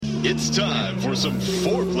It's time for some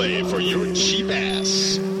foreplay for your cheap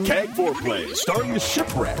ass. Keg Foreplay, starring the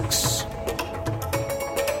Shipwrecks.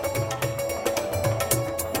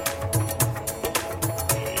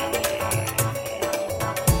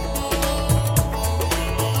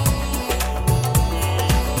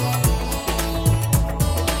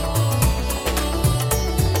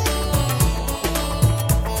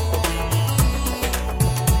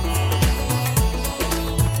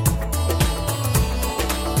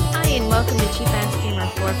 Welcome to Cheap Ass Gamer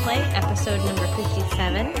Foreplay, episode number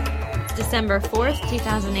 57. It's December 4th,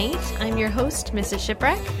 2008. I'm your host, Mrs.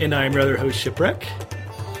 Shipwreck. And I'm your other host, Shipwreck.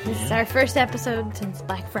 This is our first episode since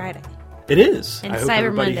Black Friday. It is. And I hope Cyber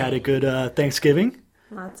everybody Monday. had a good Thanksgiving.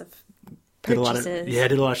 Lots of Did purchases. I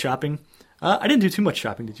did a lot of shopping. I didn't do too much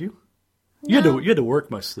shopping, did you? No. You had to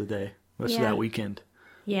work most of the day, most of Yeah. that weekend.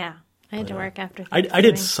 Yeah, I had to work after I Thanksgiving.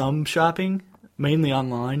 did some shopping, mainly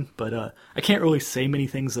online, but I can't really say many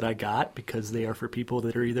things that I got because they are for people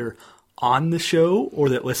that are either on the show or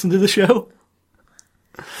that listen to the show.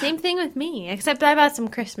 Same thing with me, except I bought some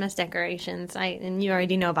Christmas decorations, and you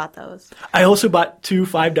already know about those. I also bought two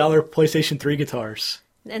 $5 PlayStation 3 guitars.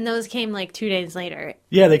 And those came like 2 days later.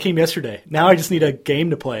 Yeah, they came yesterday. Now I just need a game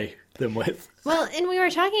to play them with. Well, and we were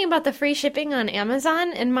talking about the free shipping on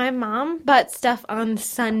Amazon, and my mom bought stuff on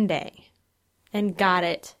Sunday and got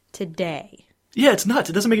it today. Yeah, it's nuts.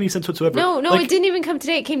 It doesn't make any sense whatsoever. No, Like, it didn't even come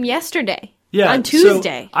today. It came yesterday. Yeah, on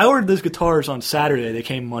Tuesday. So I ordered those guitars on Saturday. They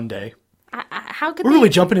came Monday. How could We're they... really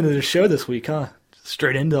jumping into the show this week, huh?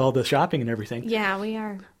 Straight into all the shopping and everything. Yeah, we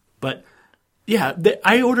are. But yeah,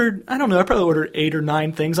 I probably ordered 8 or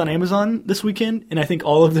 9 things on Amazon this weekend, and I think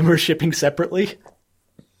all of them are shipping separately.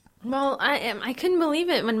 Well, I couldn't believe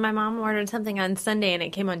it when my mom ordered something on Sunday and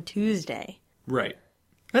it came on Tuesday. Right.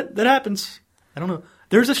 That happens. I don't know.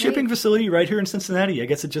 There's a shipping facility right here in Cincinnati. I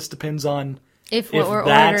guess it just depends on If what we're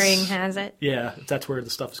that's- ordering has it. Yeah, if that's where the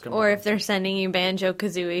stuff is coming Or from. if they're sending you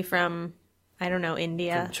Banjo-Kazooie from, I don't know,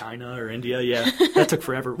 India. China or India, yeah. That took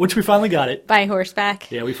forever, which we finally got it. By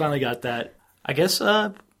horseback. Yeah, we finally got that. I guess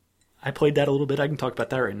I played that a little bit. I can talk about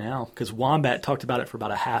that right now because Wombat talked about it for about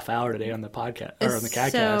a half hour today on the podcast or on the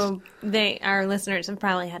CADcast. So our listeners have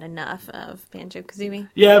probably had enough of Banjo-Kazooie.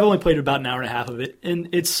 Yeah, I've only played about an hour and a half of it, and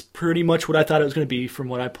it's pretty much what I thought it was going to be from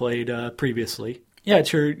what I played previously. Yeah,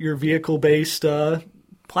 it's your vehicle-based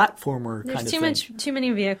platformer kind of thing. There's too many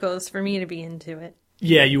vehicles for me to be into it.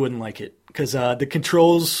 Yeah, you wouldn't like it because it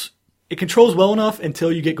controls well enough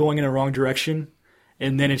until you get going in a wrong direction.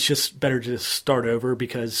 And then it's just better to just start over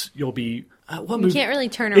because you'll be... You can't really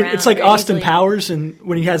turn around. It's like very Austin easily. Powers and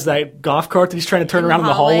when he has that golf cart that he's trying to turn In around in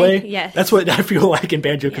the hallway. Yes. That's what I feel like in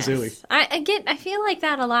Banjo-Kazooie. Yes. I feel like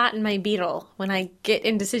that a lot in my Beetle when I get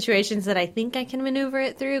into situations that I think I can maneuver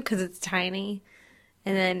it through because it's tiny.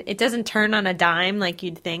 And then it doesn't turn on a dime like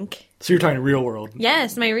you'd think. So you're talking real world.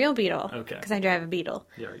 Yes, my real Beetle. Okay. Because I drive a Beetle.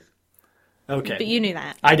 Yeah. Okay. But you knew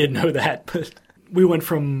that. I didn't know that, but we went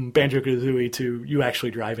from Banjo-Kazooie to you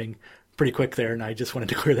actually driving pretty quick there, and I just wanted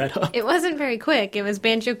to clear that up. It wasn't very quick. It was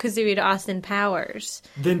Banjo-Kazooie to Austin Powers.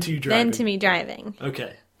 Then to you driving. Then to me driving.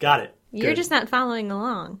 Okay. Got it. You're Good. just not following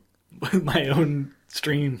along. My own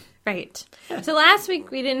stream. Right. So last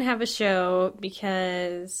week we didn't have a show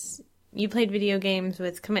because you played video games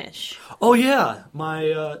with Kamish. Oh, yeah.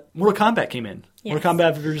 My Mortal Kombat came in. Yes. Mortal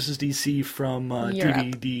Kombat vs. DC from Europe.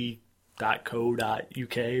 DVD.co.uk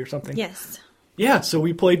or something. Yes. Yeah, so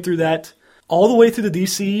we played through that all the way through the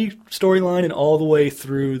DC storyline and all the way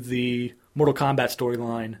through the Mortal Kombat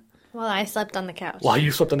storyline Well, I slept on the couch. while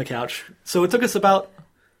you slept on the couch. So it took us about,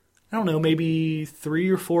 I don't know, maybe 3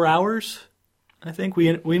 or 4 hours. I think we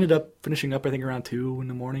ended up finishing up, I think, around 2 in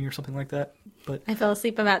the morning or something like that. But I fell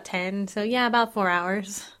asleep about 10, so yeah, about 4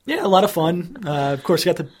 hours. yeah, a lot of fun. Of course,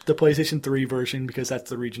 you got the PlayStation 3 version because that's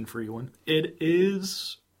the region-free one. It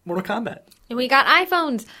is Mortal Kombat. And we got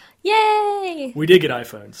iPhones. Yay! We did get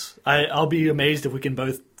iPhones. I'll be amazed if we can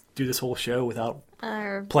both do this whole show without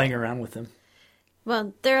playing around with them.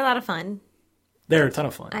 Well, they're a lot of fun. They're a ton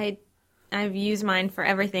of fun. I've used mine for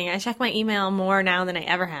everything. I check my email more now than I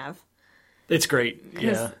ever have. It's great.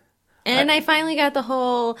 Yeah. And I finally got the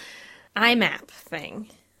whole IMAP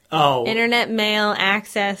thing. Oh. Internet Mail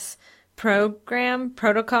Access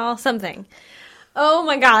Protocol, something. Oh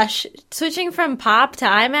my gosh. Switching from POP to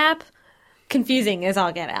IMAP, confusing as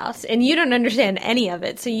all get out. And you don't understand any of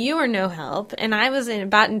it, so you were no help. And I was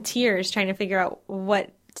about in tears trying to figure out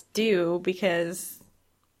what to do because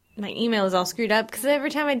my email is all screwed up. Because every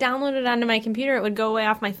time I downloaded it onto my computer, it would go away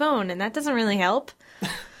off my phone, and that doesn't really help.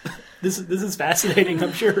 This is fascinating,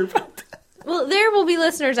 I'm sure. Well, there will be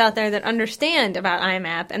listeners out there that understand about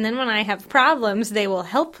IMAP, and then when I have problems, they will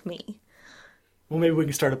help me. Well, maybe we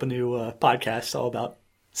can start up a new podcast all about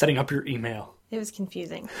setting up your email. It was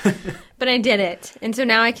confusing. But I did it. And so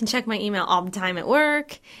now I can check my email all the time at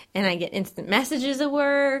work, and I get instant messages at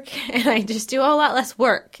work, and I just do a lot less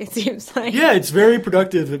work, it seems like. Yeah, it's very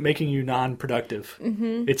productive at making you non-productive.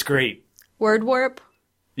 Mm-hmm. It's great. Word warp?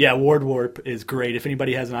 Yeah, Word Warp is great. If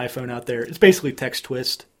anybody has an iPhone out there, it's basically text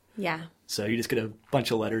twist. Yeah. So you just get a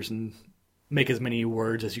bunch of letters and make as many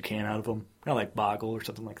words as you can out of them. Kind of like Boggle or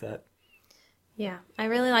something like that. Yeah, I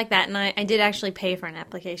really like that, and I did actually pay for an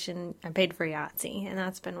application. I paid for Yahtzee, and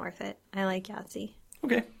that's been worth it. I like Yahtzee.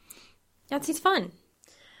 Okay. Yahtzee's fun.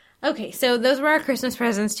 Okay, so those were our Christmas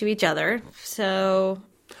presents to each other. So.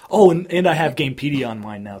 Oh, and I have Gamepedia on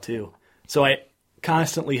mine now, too. So I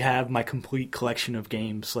constantly have my complete collection of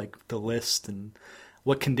games, like the list and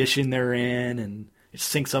what condition they're in, and it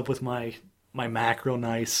syncs up with my Mac real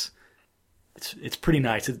nice. It's pretty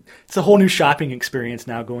nice. It's a whole new shopping experience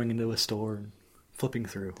now, going into a store and flipping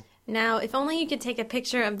through. Now, if only you could take a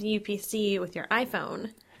picture of the UPC with your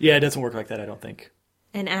iPhone. Yeah, it doesn't work like that, I don't think.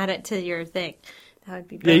 And add it to your thing. That would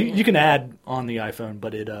be Yeah, brilliant. you can add on the iPhone,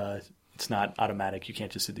 but it's not automatic. You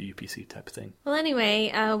can't just do the UPC type of thing. Well,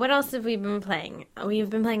 anyway, what else have we been playing?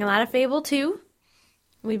 We've been playing a lot of Fable 2.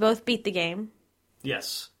 We both beat the game.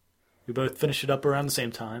 Yes. We both finished it up around the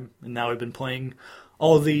same time, and now we've been playing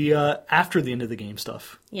all the after the end of the game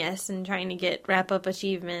stuff. Yes, and trying to wrap up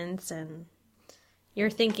achievements, and you're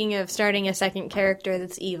thinking of starting a second character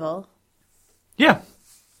that's evil. Yeah,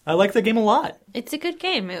 I like the game a lot. It's a good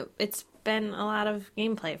game. It's been a lot of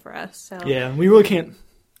gameplay for us. So yeah, we really can't.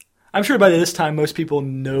 I'm sure by this time most people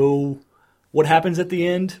know what happens at the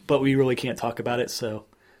end, but we really can't talk about it. So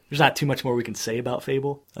there's not too much more we can say about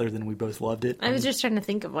Fable, other than we both loved it. I was just trying to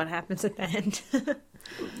think of what happens at the end.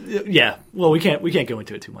 Yeah, well, we can't go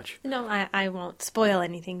into it too much. No, I won't spoil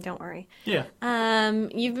anything. Don't worry. Yeah.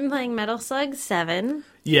 You've been playing Metal Slug 7.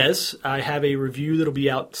 Yes, I have a review that'll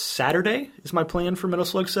be out Saturday, is my plan for Metal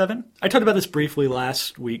Slug 7. I talked about this briefly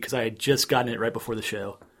last week because I had just gotten it right before the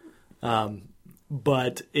show.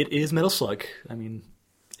 But it is Metal Slug. I mean,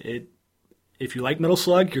 if you like Metal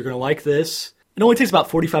Slug, you're going to like this. It only takes about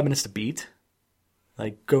 45 minutes to beat.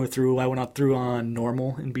 Like, going through, I went through on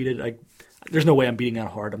normal and beat it. There's no way I'm beating on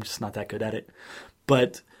hard. I'm just not that good at it.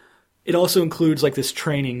 But it also includes, like, this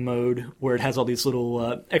training mode where it has all these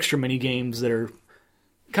little extra mini games that are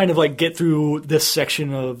kind of like get through this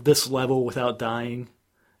section of this level without dying,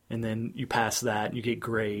 and then you pass that and you get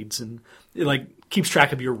grades, and it like keeps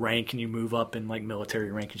track of your rank and you move up in like military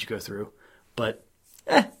rank as you go through. But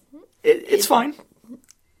it's fine.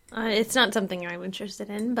 It's not something I'm interested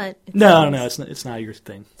in, but No, it's not your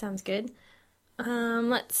thing. Sounds good.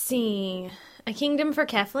 Let's see. A Kingdom for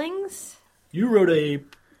Keflings? You wrote a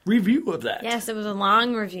review of that. Yes, it was a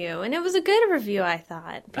long review, and it was a good review, I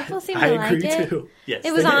thought. People seemed to I like agree it. too. Yes,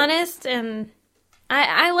 it was they did. honest, and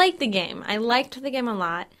I liked the game. I liked the game a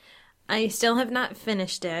lot. I still have not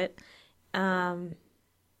finished it. And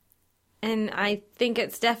I think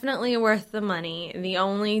it's definitely worth the money. The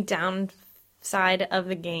only downside of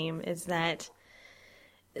the game is that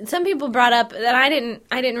some people brought up that I didn't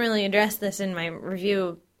really address this in my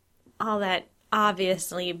review all that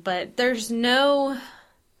obviously, but there's no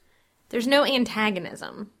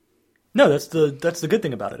antagonism. No, that's the good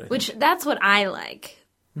thing about it. I think. Which that's what I like.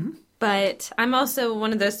 Mm-hmm. But I'm also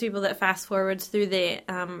one of those people that fast forwards through the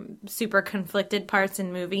super conflicted parts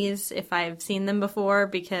in movies if I've seen them before,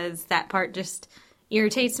 because that part just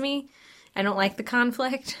irritates me. I don't like the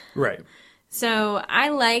conflict. Right. So I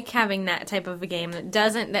like having that type of a game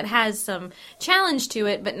that has some challenge to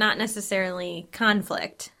it, but not necessarily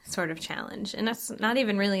conflict sort of challenge. And that's not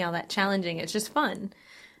even really all that challenging. It's just fun.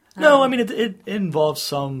 No, I mean, it involves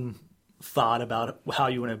some thought about how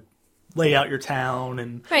you want to lay out your town.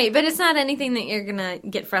 And Right, but it's not anything that you're going to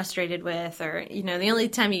get frustrated with, or, the only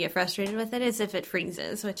time you get frustrated with it is if it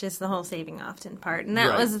freezes, which is the whole saving often part. And that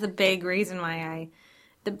Right. was the big reason why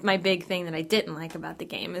my big thing that I didn't like about the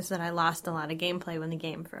game is that I lost a lot of gameplay when the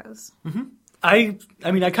game froze. Mm-hmm.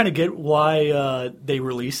 I mean, I kind of get why they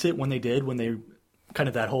released it when they did, when they kind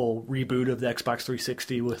of that whole reboot of the Xbox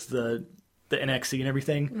 360 with the NXT and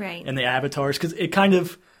everything, Right. And the avatars, because it's kind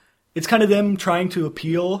of them trying to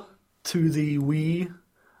appeal to the Wii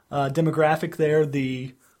demographic there,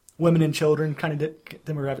 the women and children kind of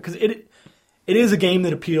demographic, because it is a game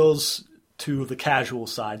that appeals to the casual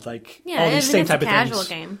side, like all these same type of casual things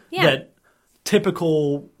game. Yeah. that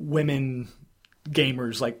typical women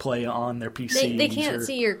gamers like play on their PCs. They can't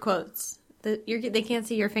see your quotes. They can't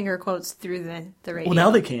see your finger quotes through the radio. Well, now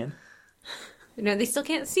they can. They still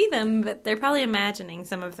can't see them, but they're probably imagining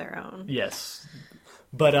some of their own. Yes,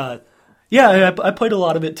 but Yeah, I played a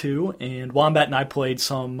lot of it too, and Wombat and I played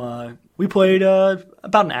some. We played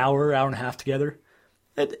about an hour and a half together.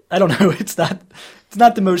 I don't know. It's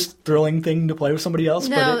not the most thrilling thing to play with somebody else.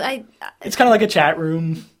 No, but it's kind of like a chat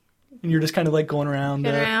room, and you're just kind of like going around.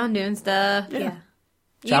 Doing stuff. Yeah.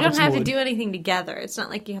 You don't have to do anything together. It's not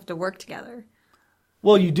like you have to work together.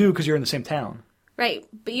 Well, you do because you're in the same town. Right,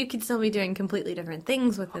 but you could still be doing completely different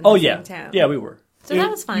things within the same town. Yeah, we were. So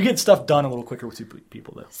that was fun. You get stuff done a little quicker with two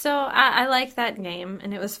people, though. So I like that game,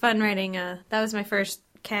 and it was fun writing that was my first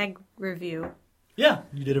CAG review. Yeah,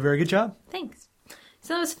 you did a very good job. Thanks.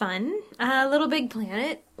 So that was fun. Little Big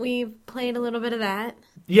Planet, we played a little bit of that.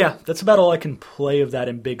 Yeah, that's about all I can play of that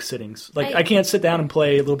in big sittings. Like, I can't sit down and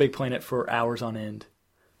play Little Big Planet for hours on end.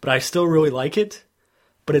 But I still really like it.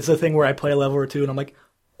 But it's a thing where I play a level or two, and I'm like,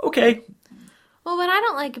 okay. Well, what I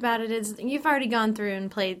don't like about it is you've already gone through and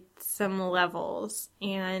played some levels.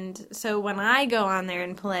 And so when I go on there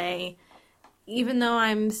and play, even though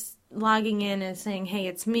I'm logging in and saying, hey,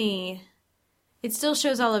 it's me, it still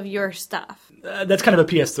shows all of your stuff. That's kind of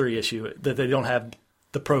a PS3 issue, that they don't have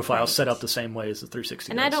the profile set up the same way as the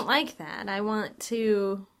 360 And does. I don't like that. I want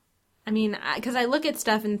to... because I look at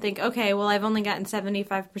stuff and think, okay, well, I've only gotten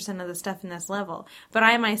 75% of the stuff in this level. But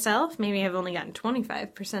I myself, maybe have only gotten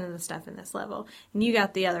 25% of the stuff in this level. And you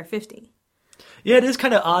got the other 50. Yeah, it is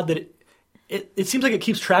kind of odd that it seems like it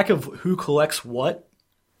keeps track of who collects what,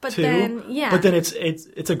 But too. then, yeah. But then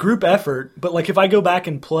it's a group effort. But, like, if I go back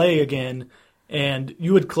and play again, and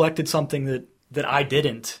you had collected something that I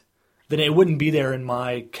didn't, then it wouldn't be there in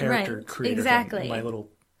my character creator exactly. thing, in my little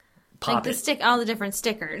like poppet. all the different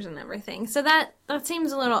stickers and everything. So that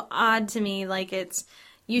seems a little odd to me. Like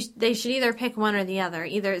they should either pick one or the other.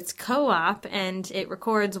 Either it's co-op and it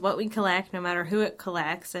records what we collect, no matter who it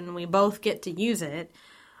collects, and we both get to use it,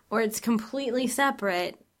 or it's completely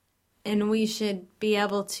separate, and we should be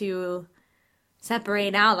able to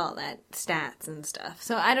separate out all that stats and stuff.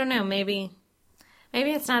 So I don't know. Maybe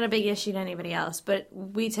it's not a big issue to anybody else, but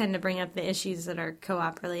we tend to bring up the issues that are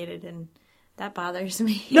co-op related, and that bothers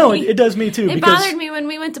me. No, it does me too. It bothered me when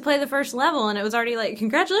we went to play the first level, and it was already like,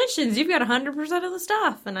 congratulations, you've got 100% of the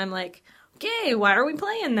stuff. And I'm like, okay, why are we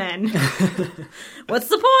playing then? What's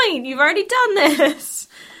the point? You've already done this.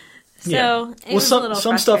 So, it was a little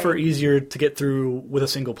some stuff are frustrating. easier to get through with a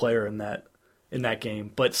single player in that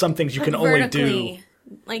game, but some things you can only do.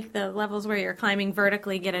 Like the levels where you're climbing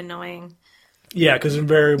vertically get annoying. Yeah, because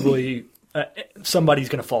invariably somebody's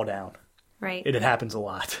going to fall down. Right. It happens a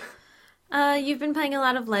lot. You've been playing a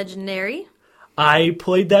lot of Legendary. I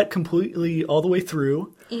played that completely all the way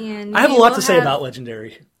through. And I have a lot to say about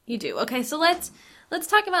Legendary. You do. Okay, so let's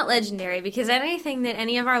talk about Legendary, because anything that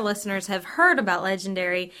any of our listeners have heard about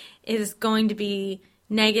Legendary is going to be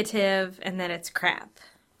negative and that it's crap.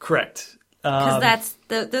 Correct. Because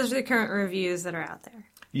those are the current reviews that are out there.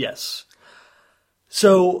 Yes.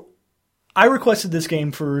 So I requested this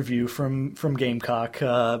game for review from Gamecock,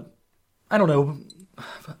 I don't know,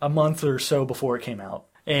 a month or so before it came out.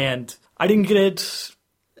 And I didn't get it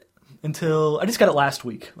until, I just got it last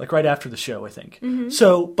week, like right after the show, I think. Mm-hmm.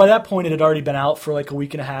 So by that point, it had already been out for like a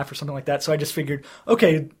week and a half or something like that. So I just figured,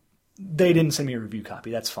 okay, they didn't send me a review copy.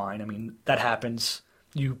 That's fine. I mean, that happens.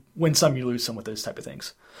 You win some, you lose some with those type of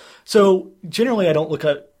things. So generally, I don't look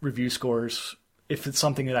at review scores if it's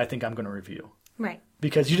something that I think I'm going to review. Right.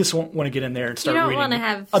 Because you just want to get in there and start reading want to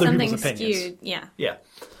have other something people's opinions. skewed. Yeah. Yeah.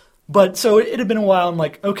 But so it had been a while. I'm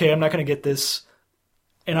like, okay, I'm not going to get this.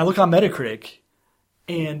 And I look on Metacritic,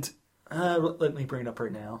 and let me bring it up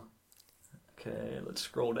right now. Okay, let's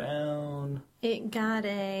scroll down. It got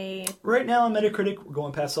a... Right now on Metacritic, we're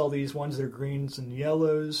going past all these ones that are greens and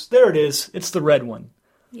yellows. There it is. It's the red one.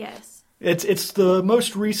 Yes. It's the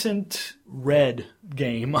most recent red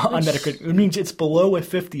game on Metacritic. It means it's below a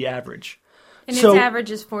 50 average. And its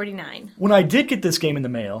average is 49. When I did get this game in the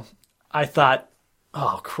mail, I thought,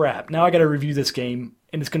 oh crap, now I got to review this game,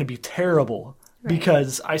 and it's going to be terrible. Right.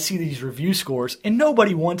 Because I see these review scores, and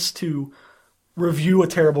nobody wants to review a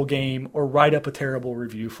terrible game or write up a terrible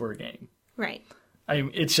review for a game. Right. I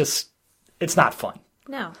mean, it's not fun.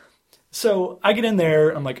 No. So I get in there,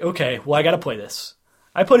 I'm like, okay, well, I got to play this.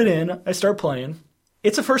 I put it in, I start playing.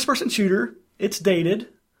 It's a first-person shooter. It's dated.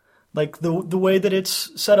 Like, the way that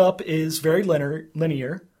it's set up is very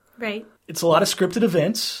linear. Right. It's a lot of scripted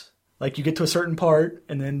events. Like, you get to a certain part,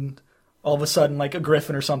 and then all of a sudden, like, a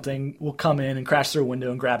griffin or something will come in and crash through a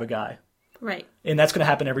window and grab a guy. Right. And that's going to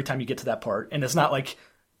happen every time you get to that part. And it's not like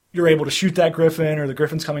you're able to shoot that griffin or the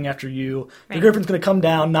griffin's coming after you. Right. The griffin's going to come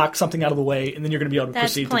down, knock something out of the way, and then you're going to be able to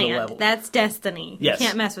proceed to the level. That's Destiny. Yes. You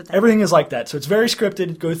can't mess with that. Everything is like that. So it's very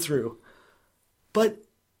scripted, go through. But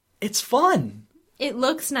it's fun. It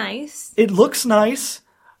looks nice. It looks nice.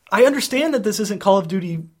 I understand that this isn't Call of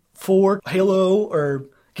Duty 4, Halo, or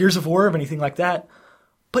Gears of War or anything like that,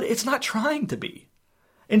 but it's not trying to be.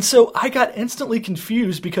 And so I got instantly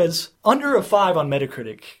confused because under a 5 on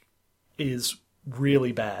Metacritic is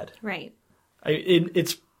really bad. Right.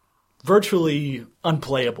 It's virtually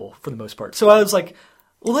unplayable for the most part. So I was like,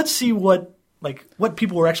 well, let's see what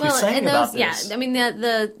people were actually saying about this. Yeah, I mean,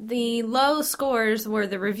 the low scores were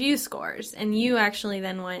the review scores, and you actually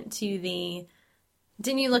then went to the...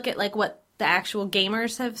 Didn't you look at, like, what the actual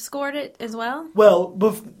gamers have scored it as well? Well,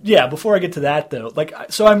 before I get to that, though,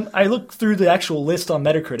 so I looked through the actual list on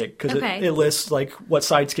Metacritic, because it lists, like, what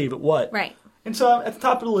sites gave it what. Right. And so at the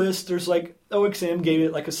top of the list, there's, like, OXM gave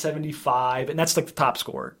it, like, a 75, and that's, like, the top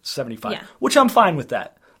score, 75, which I'm fine with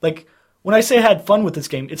that. Like... When I say I had fun with this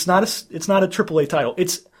game, it's not a AAA title.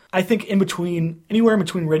 It's, I think, anywhere in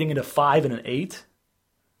between rating it a 5 and an 8.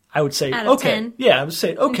 I would say, out of okay. 10. Yeah, I would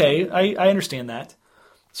say, okay, I understand that.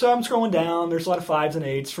 So I'm scrolling down. There's a lot of 5s and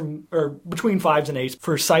 8s or between 5s and 8s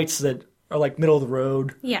for sites that are like middle of the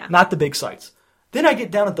road. Yeah. Not the big sites. Then I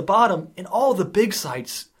get down at the bottom, and all the big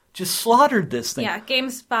sites just slaughtered this thing. Yeah,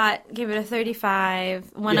 GameSpot gave it a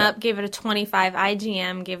 35, 1UP gave it a 25,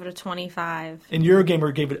 IGM gave it a 25. And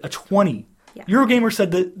Eurogamer gave it a 20. Yeah. Eurogamer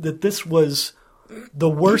said that this was the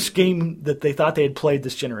worst game that they thought they had played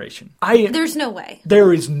this generation. There's no way.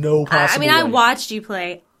 There is no possible way. I watched you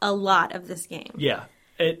play a lot of this game. Yeah.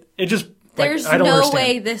 It just... There's I don't no understand.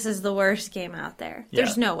 way this is the worst game out there. Yeah.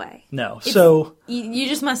 There's no way. No. So... You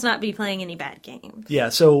just must not be playing any bad games. Yeah,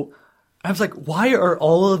 so... I was like, why are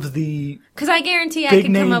all of the because I guarantee I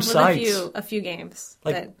could come up with a few games.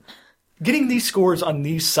 Getting these scores on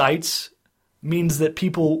these sites means that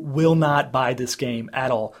people will not buy this game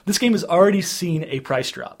at all. This game has already seen a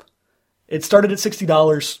price drop. It started at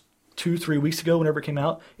 $60 2-3 weeks ago whenever it came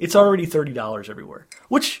out. It's already $30 everywhere,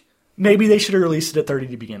 which maybe they should have released it at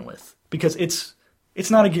 $30 to begin with, because it's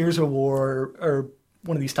not a Gears of War or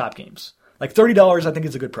one of these top games. Like $30 I think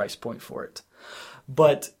is a good price point for it.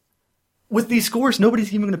 But with these scores,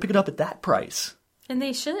 nobody's even going to pick it up at that price. And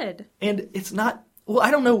they should. And it's not... Well, I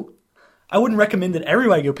don't know. I wouldn't recommend that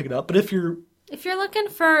everybody go pick it up, but if you're... If you're looking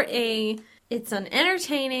for it's an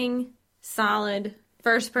entertaining, solid,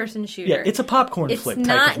 first-person shooter. Yeah, it's a popcorn flick type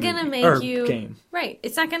not of going to movie, make you... game. Right.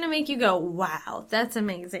 It's not going to make you go, wow, that's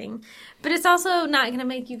amazing. But it's also not going to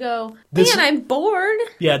make you go, man, I'm bored.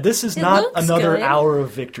 Yeah, this is not another hour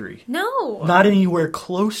of victory. No. Not anywhere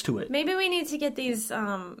close to it. Maybe we need to get these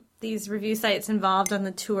review sites involved on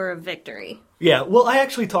the Tour of Victory. Yeah, well, I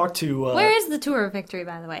actually talked to... Where is the Tour of Victory,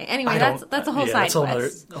 by the way? Anyway, that's a whole side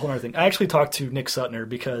quest. That's a whole other thing. I actually talked to Nick Sutner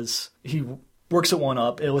because he works at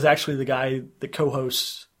 1UP. It was actually the guy that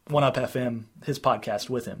co-hosts 1UP FM, his podcast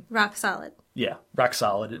with him. Rock Solid. Yeah, Rock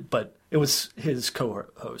Solid, but it was his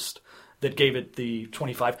co-host that gave it the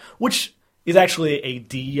 25, which is actually a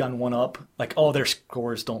D on 1UP. Like, all their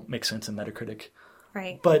scores don't make sense in Metacritic.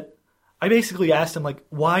 Right. But I basically asked him, like,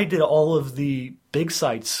 why did all of the big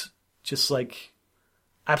sites just, like,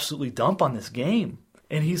 absolutely dump on this game?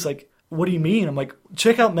 And he's like, what do you mean? I'm like,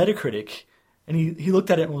 check out Metacritic. And he looked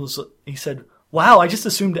at it and he said, wow, I just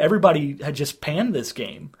assumed everybody had just panned this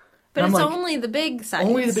game. But and it's like, only the big sites.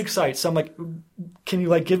 Only the big sites. So I'm like, can you,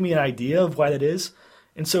 like, give me an idea of why that is?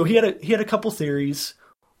 And so he had a couple theories.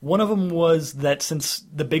 One of them was that since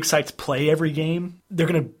the big sites play every game, they're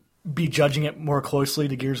going to be judging it more closely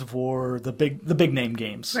to Gears of War, the big name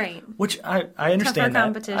games. Right. Which I understand tougher that.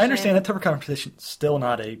 Competition. I understand that tougher competition. Still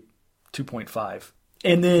not a 2.5.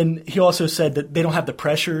 And then he also said that they don't have the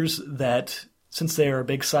pressures that, since they are a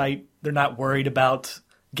big site, they're not worried about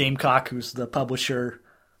Gamecock, who's the publisher,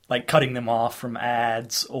 like cutting them off from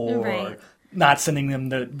ads or not sending them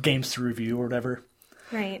the games to review or whatever.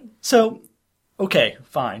 Right. So, okay,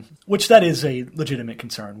 fine. Which that is a legitimate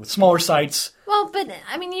concern with smaller sites. Well, but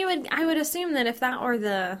I mean, I would assume that if that were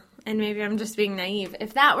and maybe I'm just being naive,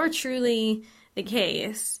 if that were truly the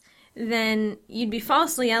case, then you'd be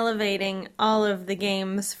falsely elevating all of the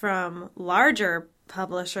games from larger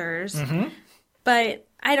publishers. Mm-hmm. But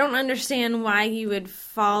I don't understand why you would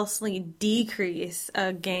falsely decrease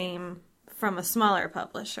a game from a smaller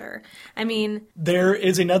publisher. I mean... There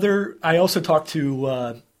is another... I also talked to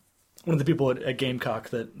one of the people at Gamecock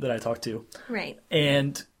that I talked to. Right.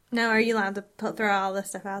 And... Now, are you allowed to throw all this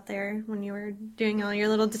stuff out there when you were doing all your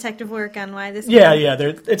little detective work on why this... Yeah.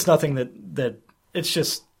 It's nothing that... It's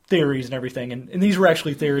just theories and everything. And these were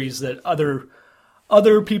actually theories that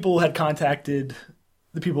other people had contacted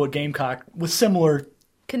the people at Gamecock with similar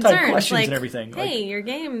concerns, type questions like, and everything. Hey, your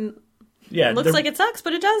game looks like it sucks,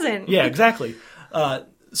 but it doesn't. Yeah, exactly.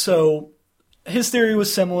 So his theory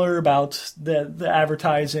was similar about the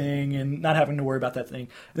advertising and not having to worry about that thing.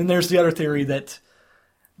 Then there's the other theory that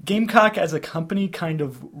Gamecock as a company kind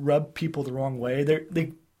of rubbed people the wrong way.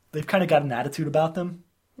 They've kind of got an attitude about them.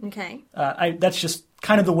 Okay. That's just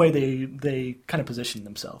kind of the way they kind of position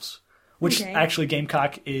themselves. Which Okay. actually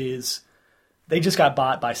Gamecock is. They just got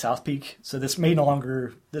bought by South Peak, so this may no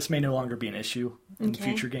longer be an issue in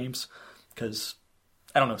future games because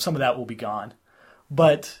I don't know, some of that will be gone.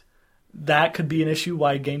 But that could be an issue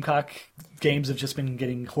why Gamecock games have just been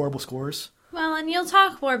getting horrible scores. Well, and you'll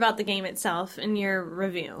talk more about the game itself in your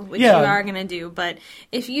review, which Yeah. you are going to do. But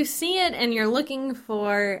if you see it and you're looking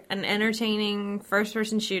for an entertaining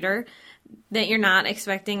first-person shooter, that you're not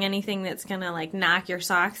expecting anything that's going to, like, knock your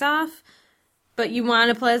socks off, but you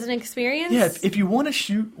want a pleasant experience. Yeah, if you want to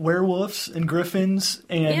shoot werewolves and griffins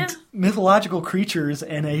and Yeah. mythological creatures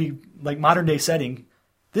in a like modern day setting,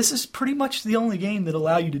 this is pretty much the only game that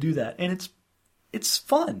allow you to do that, and it's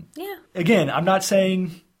fun. Yeah. Again, I'm not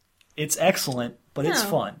saying it's excellent, but it's No.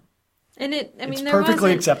 fun. And It's there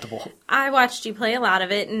perfectly wasn't- acceptable. I watched you play a lot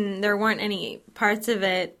of it, and there weren't any parts of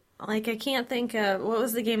it. Like, I can't think of... What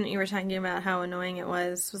was the game that you were talking about, how annoying it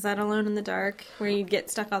was? Was that Alone in the Dark, where you'd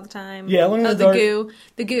get stuck all the time? Yeah, Alone in the Dark.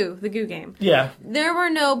 The Goo game. Yeah, There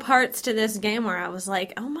were no parts to this game where I was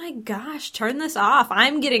like, oh my gosh, turn this off.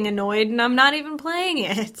 I'm getting annoyed, and I'm not even playing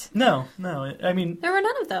it. no. I mean, There were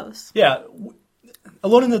none of those. yeah,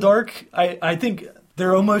 Alone in the Dark. I think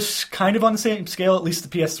they're almost kind of on the same scale. At least the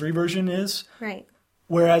PS3 version is. Right.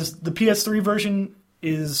 Whereas the PS3 version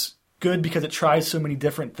is good because it tries so many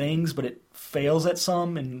different things, but it fails at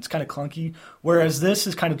some, and it's kind of clunky. Whereas this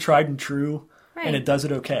is kind of tried and true, Right. and it does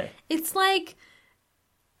it okay. It's like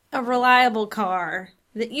a reliable car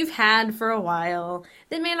that you've had for a while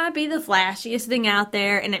that may not be the flashiest thing out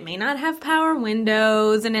there, and it may not have power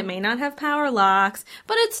windows, and it may not have power locks,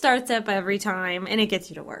 but it starts up every time, and it gets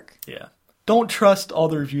you to work. Yeah. Don't trust all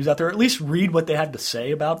the reviews out there. At least read what they had to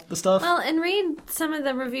say about the stuff. Well, and read some of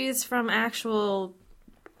the reviews from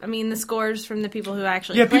the scores from the people who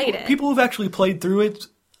actually played it. People who've actually played through it,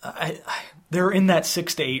 they're in that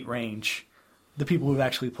 6 to 8 range. The people who've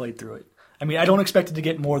actually played through it. I mean, I don't expect it to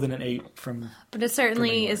get more than an 8 from... But it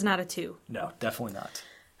certainly is not a 2. No, definitely not.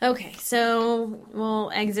 Okay, so we'll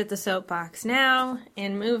exit the soapbox now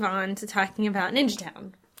and move on to talking about Ninja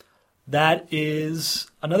Town. That is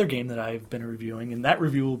another game that I've been reviewing, and that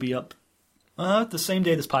review will be up the same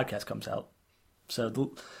day this podcast comes out.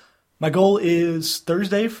 So my goal is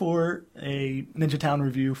Thursday for a Ninja Town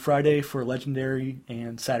review, Friday for Legendary,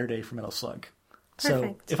 and Saturday for Metal Slug.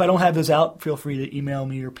 Perfect. So if I don't have those out, feel free to email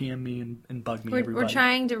me or PM me and bug me. We're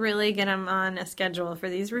trying to really get them on a schedule for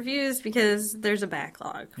these reviews because there's a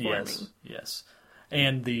backlog for me. Yes.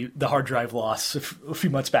 And the hard drive loss a few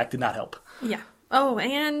months back did not help. Yeah. Oh,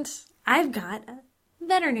 and I've got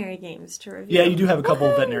veterinary games to review. Yeah, you do have a couple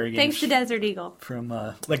of veterinary games. Thanks to Desert Eagle. From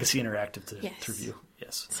Legacy Interactive to Yes. review.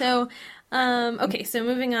 Yes. So, okay, so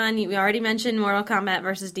moving on, we already mentioned Mortal Kombat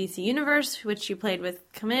vs. DC Universe, which you played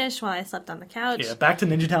with Kamish while I slept on the couch. Yeah, back to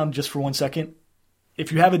Ninja Town just for 1 second.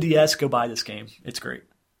 If you have a DS, go buy this game. It's great.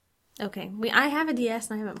 Okay, I have a DS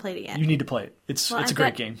and I haven't played it yet. You need to play it. It's a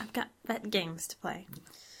great game. I've got vet games to play.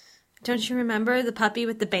 Don't you remember the puppy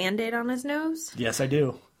with the Band-Aid on his nose? Yes, I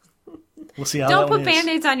do. We'll see how Don't that put one is.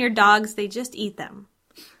 Band-Aids on your dogs, they just eat them.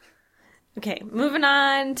 Okay, moving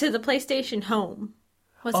on to the PlayStation Home.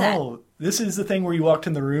 What's that? Oh, this is the thing where you walked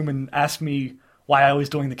in the room and asked me why I was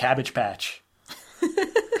doing the Cabbage Patch.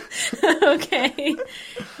 Okay.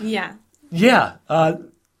 Yeah. Yeah.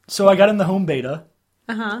 So I got in the home beta.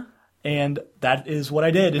 Uh-huh. And that is what I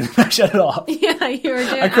did, and I shut it off. Yeah, you were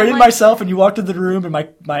doing... I created myself, and you walked into the room, and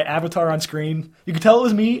my avatar on screen, you could tell it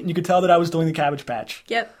was me, and you could tell that I was doing the Cabbage Patch.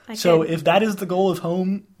 Yep, I So could. if that is the goal of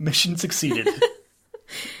home, mission succeeded.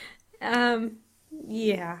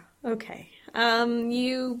 Yeah, okay.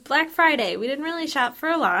 Black Friday, we didn't really shop for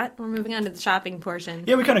a lot. We're moving on to the shopping portion.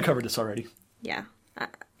 Yeah, we kind of covered this already. Yeah.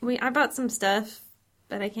 I bought some stuff,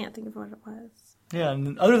 but I can't think of what it was. Yeah,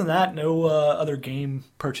 and other than that, no other game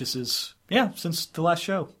purchases. Yeah, since the last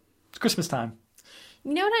show. It's Christmas time.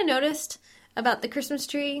 You know what I noticed about the Christmas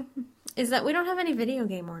tree? Is that we don't have any video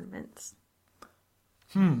game ornaments.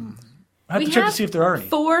 I have to check to see if there are any.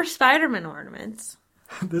 4 Spider-Man ornaments.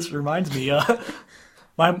 This reminds me, I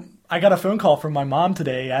got a phone call from my mom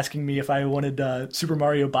today asking me if I wanted Super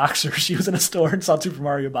Mario Boxers. She was in a store and saw Super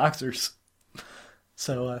Mario Boxers.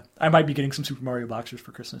 So I might be getting some Super Mario Boxers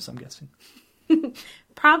for Christmas, I'm guessing.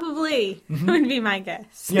 Probably would be my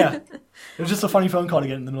guess. Yeah. It was just a funny phone call to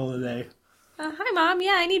get in the middle of the day. Hi, Mom.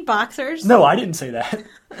 Yeah, I need boxers. No, I didn't say that.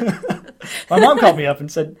 My mom called me up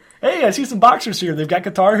and said, hey, I see some boxers here. They've got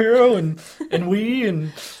Guitar Hero and Wii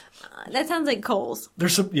and... That sounds like Kohl's.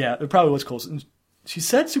 There's some, yeah, it probably was Kohl's. And she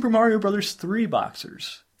said Super Mario Brothers 3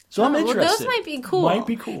 boxers. So I'm interested. Well, those might be cool. Might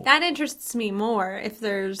be cool. That interests me more if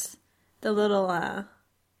there's the little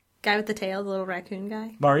guy with the tail, the little raccoon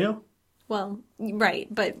guy. Mario? Well, right,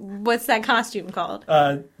 but what's that costume called?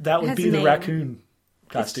 That would be the raccoon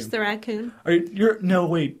costume. It's just the raccoon? No,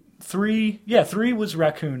 wait. 3? Yeah, 3 was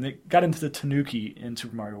raccoon. They got into the Tanuki in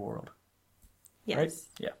Super Mario World. Yes. Right?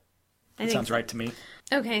 Yeah. That sounds right to me.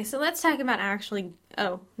 Okay, so let's talk about actually...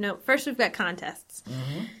 Oh, no. First we've got contests.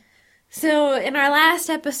 Mm-hmm. So, in our last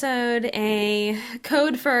episode, a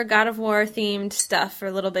code for God of War themed stuff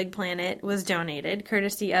for Little Big Planet was donated,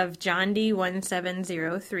 courtesy of John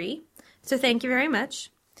D1703. So thank you very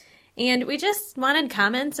much. And we just wanted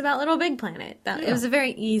comments about Little Big Planet. It was a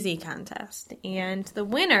very easy contest. And the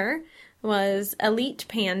winner was Elite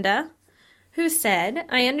Panda, who said,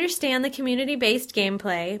 I understand the community-based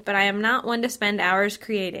gameplay, but I am not one to spend hours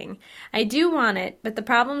creating. I do want it, but the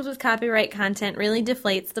problems with copyright content really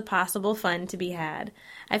deflates the possible fun to be had.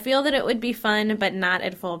 I feel that it would be fun, but not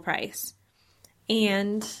at full price.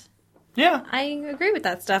 And yeah, I agree with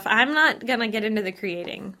that stuff. I'm not going to get into the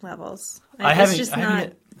creating levels. Everybody's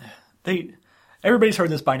heard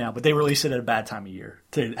this by now, but they released it at a bad time of year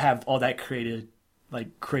to have all that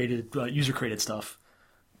user-created stuff.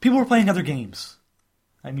 People were playing other games.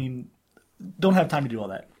 I mean, don't have time to do all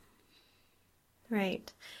that.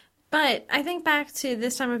 Right. But I think back to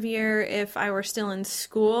this time of year, if I were still in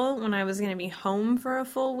school, when I was going to be home for a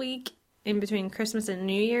full week in between Christmas and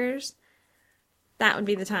New Year's, that would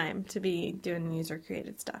be the time to be doing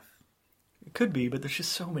user-created stuff. It could be, but there's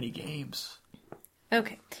just so many games.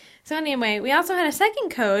 Okay. So anyway, we also had a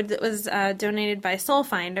second code that was donated by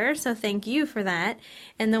Soulfinder, so thank you for that.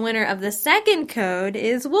 And the winner of the second code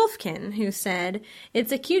is Wolfkin, who said,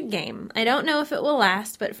 it's a cute game. I don't know if it will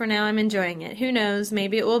last, but for now I'm enjoying it. Who knows,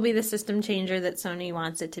 maybe it will be the system changer that Sony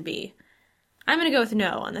wants it to be. I'm going to go with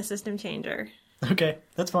no on the system changer. Okay,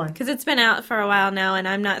 that's fine. Because it's been out for a while now, and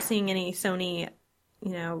I'm not seeing any Sony,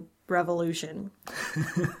 revolution.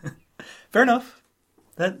 Fair enough.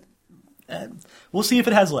 We'll see if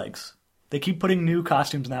it has legs. They keep putting new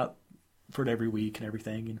costumes out for it every week and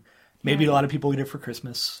everything. And maybe a lot of people get it for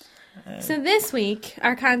Christmas. So this week,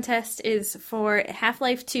 our contest is for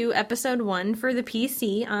Half-Life 2 Episode 1 for the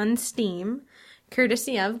PC on Steam,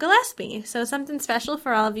 courtesy of Gillespie. So something special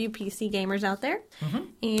for all of you PC gamers out there. Mm-hmm.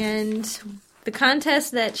 And the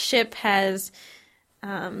contest that Ship has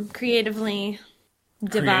creatively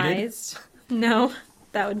devised... No,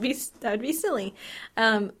 that would be silly.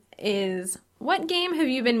 Is what game have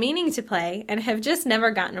you been meaning to play and have just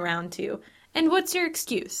never gotten around to? And what's your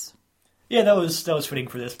excuse? Yeah, that was fitting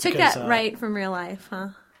for this. Took that right from real life, huh?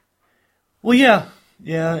 Well, yeah.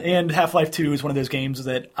 And Half-Life 2 is one of those games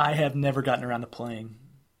that I have never gotten around to playing.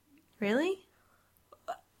 Really?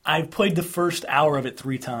 I've played the first hour of it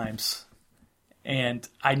 3 times, and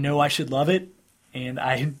I know I should love it, and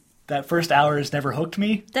that first hour has never hooked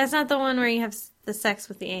me. That's not the one where you have the sex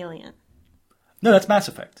with the alien. No, that's Mass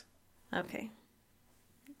Effect. Okay.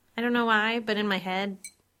 I don't know why, but in my head,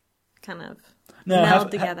 kind of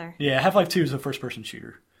meld together. Half-Life 2 is a first-person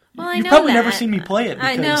shooter. Well, I know You've probably that. never seen me play it.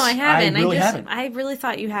 I know, I haven't. Haven't. I really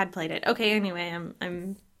thought you had played it. Okay, anyway,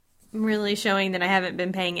 I'm really showing that I haven't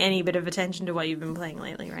been paying any bit of attention to what you've been playing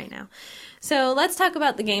lately right now. So let's talk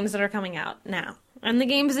about the games that are coming out now. And the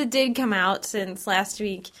games that did come out since last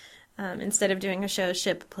week, instead of doing a show,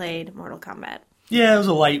 Ship played Mortal Kombat. Yeah, it was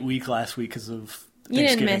a light week last week because of Thanksgiving You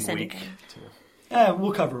didn't miss week. anything. Yeah,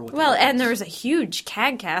 we'll cover it. Well, and there was a huge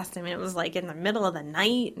CAGcast. I mean, it was like in the middle of the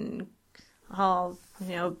night and all,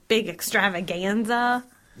 big extravaganza.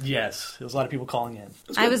 Yes, there was a lot of people calling in.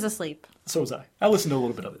 I was asleep. So was I. I listened to a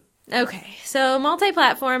little bit of it. Okay, so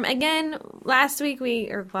multi-platform. Again, last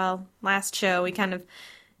show, we kind of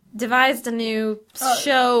devised a new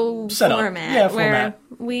show format. Yeah, where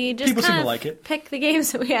we just people kind seem of to like it. Pick the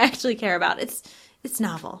games that we actually care about. It's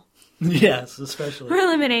novel. Yes, especially. We're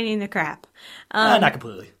eliminating the crap. Not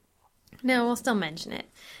completely. No, we'll still mention it.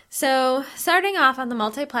 So, starting off on the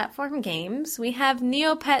multi-platform games, we have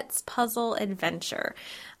Neopets Puzzle Adventure,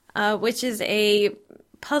 which is a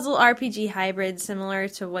puzzle RPG hybrid similar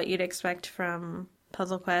to what you'd expect from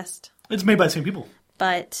Puzzle Quest. It's made by the same people.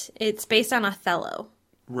 But it's based on Othello.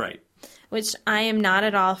 Right. Which I am not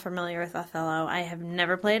at all familiar with Othello. I have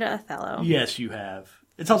never played Othello. Yes, you have.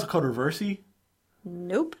 It's also called Reversi.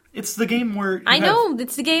 Nope. It's the game where I know.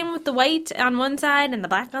 It's the game with the white on one side and the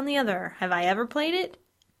black on the other. Have I ever played it?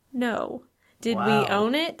 No. Did we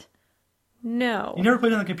own it? No. You never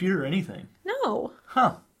played on the computer or anything? No.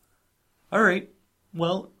 Huh. All right.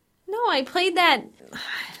 Well, No, I played that it's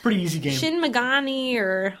a pretty easy game. Shin Megami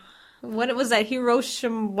or what it was, that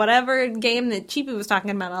Hiroshima whatever game that Chibi was talking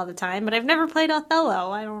about all the time, but I've never played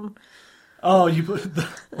Othello. I don't... Oh, you put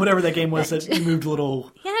whatever that game was that you moved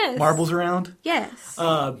little Yes. marbles around? Yes.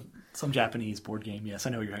 Some Japanese board game. Yes, I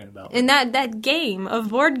know what you're talking about. And that game of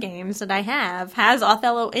board games that I have has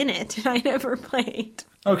Othello in it, and I never played.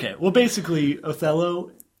 Okay, well, basically,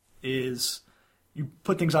 Othello is you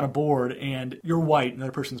put things on a board, and you're white, and the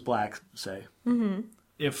other person's black, say. Mm-hmm.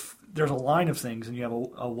 If there's a line of things, and you have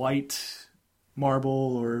a white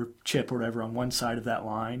marble or chip or whatever on one side of that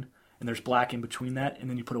line, and there's black in between that, and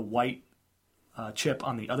then you put a white chip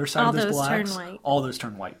on the other side All of those those blacks, turn white. all those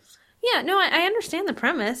turn white. Yeah, no, I understand the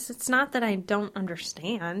premise. It's not that I don't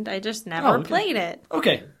understand. I just never okay. played it.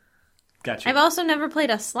 Okay, gotcha. I've also never played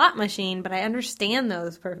a slot machine, but I understand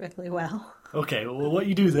those perfectly well. Okay, well, what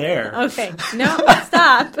you do there, Okay, no,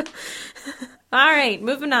 stop. All right,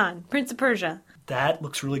 moving on. Prince of Persia. that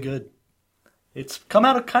looks really good. It's come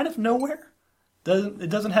out of kind of nowhere. It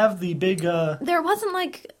doesn't have the big There wasn't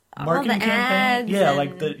like all the marketing campaign. ads. Yeah, and...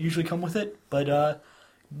 like that usually come with it. But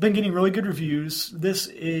been getting really good reviews. This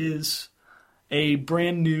is a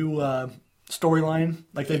brand new storyline.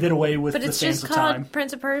 Like they did away with But the it's Sands just of called Time.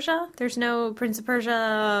 Prince of Persia? There's no Prince of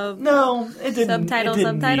Persia... No, it didn't. Subtitle, it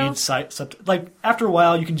didn't subtitle? need like after a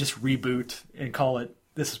while, you can just reboot and call it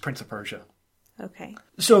 "This is Prince of Persia." Okay.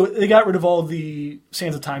 So they got rid of all the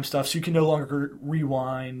Sands of Time stuff, so you can no longer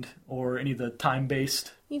rewind or any of the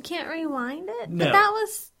time-based. You can't rewind it? No. But that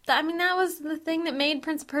was the thing that made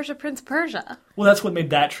Prince of Persia Prince of Persia. Well, that's what made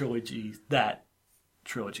that trilogy. That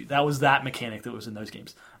was that mechanic that was in those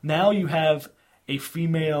games. Now you have a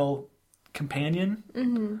female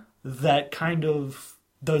companion that kind of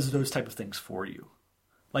does those type of things for you.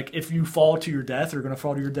 Like if you fall to your death or going to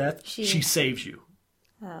fall to your death, she saves you.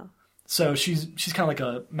 Oh. So she's kind of like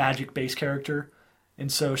a magic-based character,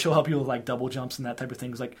 and so she'll help you with like double jumps and that type of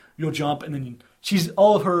things. Like you'll jump, and then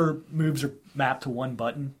all of her moves are mapped to one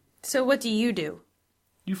button. So what do?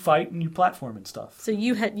 You fight and you platform and stuff. So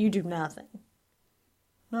you do nothing.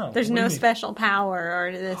 No, There's what do no you mean? special power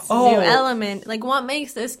or this Oh. new element. Like what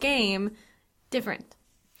makes this game different?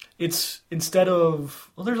 It's instead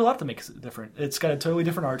of there's a lot that makes it different. It's got a totally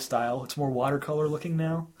different art style. It's more watercolor looking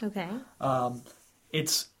now. Okay.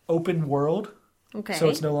 It's open world, Okay. so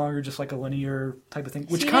it's no longer just like a linear type of thing,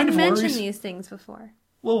 which you kind of didn't worries. mention these things before.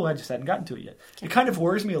 Well, I just hadn't gotten to it yet. It kind of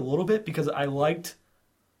worries me a little bit because I liked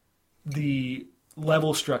the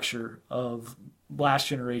level structure of last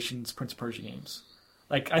generation's Prince of Persia games.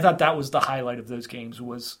 Like, I thought that was the highlight of those games,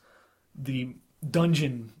 was the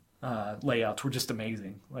dungeon layouts were just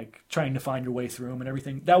amazing. Like, trying to find your way through them and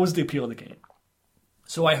everything. That was the appeal of the game.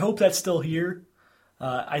 So I hope that's still here.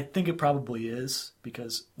 I think it probably is,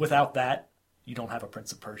 because without that, you don't have a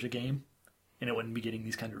Prince of Persia game, and it wouldn't be getting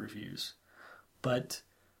these kind of reviews. But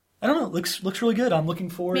I don't know. It looks really good. I'm looking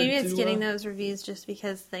forward to... Maybe it's getting those reviews just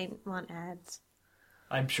because they want ads.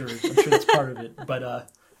 I'm sure that's part of it. But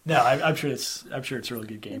no, I'm sure it's a really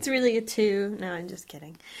good game. It's really a 2. No, I'm just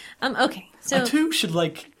kidding. Okay, so A 2 should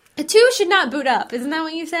a 2 should not boot up. Isn't that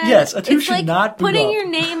what you said? Yes, a 2 it's should like not boot putting up. your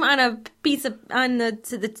name on a piece of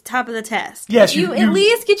to the top of the test. Yes, you you at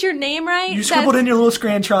least get your name right. You scribbled in your little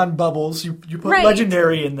Scrantron bubbles. You put Right.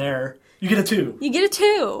 legendary in there. You get a 2. You get a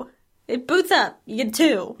 2. It boots up. You get a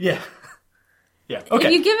 2. Yeah. Yeah. Okay.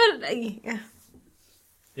 If you give it.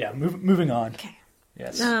 Yeah. Moving on. Okay.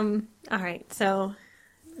 Yes. All right. So,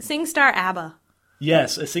 SingStar ABBA.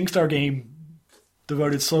 Yes, a SingStar game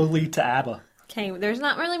devoted solely to ABBA. Okay, there's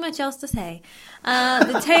not really much else to say.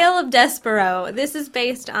 The Tale of Despero. This is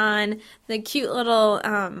based on the cute little.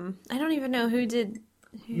 I don't even know who did.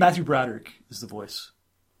 Matthew Broderick is the voice.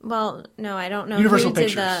 Well, no, I don't know Universal who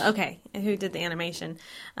did Pictures. who did the animation,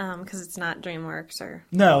 because it's not DreamWorks or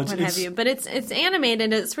No, what have you. But it's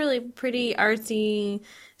animated. It's really pretty artsy,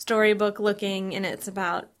 storybook looking, and it's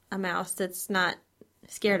about a mouse that's not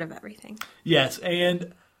scared of everything. Yes,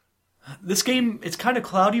 and this game, it's kind of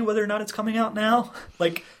cloudy whether or not it's coming out now.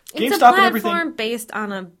 Like, It's GameStop a and everything. platform based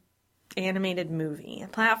on a animated movie. A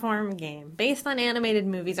platform game based on animated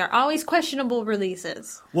movies are always questionable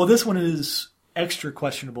releases. Well, this one is extra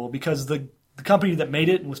questionable because the company that made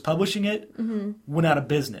it and was publishing it went out of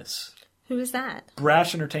business. Who is that?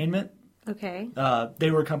 Brash Entertainment. Okay. They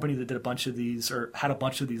were a company that did a bunch of these, or had a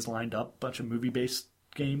bunch of these lined up, a bunch of movie-based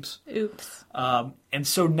games. Oops. And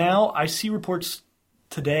so now I see reports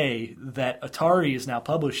today that Atari is now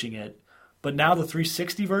publishing it, but now the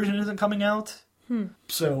 360 version isn't coming out.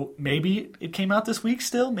 So maybe it came out this week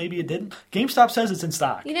still. Maybe it didn't. GameStop says it's in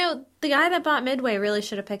stock. You know, the guy that bought Midway really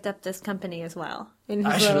should have picked up this company as well in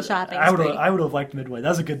his little shopping I spree. would have liked Midway. That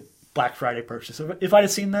was a good Black Friday purchase. If I'd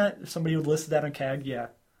have seen that, if somebody would have listed that on CAG, yeah.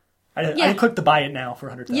 I'd click the buy it now for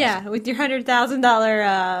 $100,000. Yeah, with your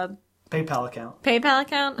 $100,000 PayPal account. PayPal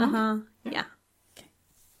account? Yeah. Okay.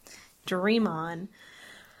 Dream on.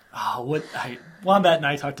 Oh, Wombat and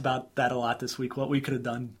I talked about that a lot this week, what we could have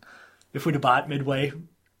done if we'd have bought Midway,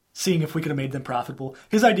 seeing if we could have made them profitable.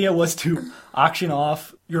 His idea was to auction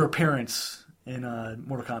off your appearance in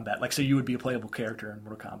Mortal Kombat. Like, so you would be a playable character in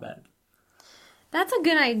Mortal Kombat. That's a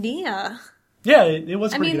good idea. Yeah, it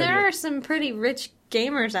was a pretty good there idea. are some pretty rich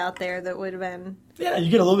gamers out there that would have been... Yeah,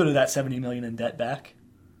 you get a little bit of that $70 million in debt back.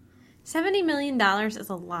 $70 million is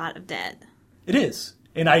a lot of debt. It is.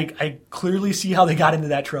 And I clearly see how they got into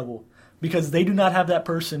that trouble. Because they do not have that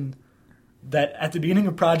person that at the beginning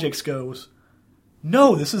of projects goes,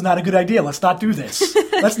 no, this is not a good idea. Let's not do this.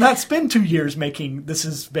 Let's not spend 2 years making This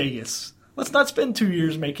Is Vegas. Let's not spend 2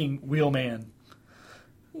 years making Wheelman.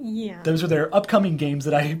 Yeah. Those are their upcoming games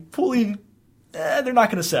that I fully... they're not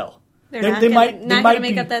going to sell. They're not going to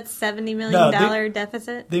make up that $70 million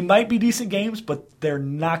deficit? They might be decent games, but they're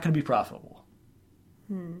not going to be profitable.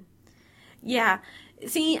 Yeah.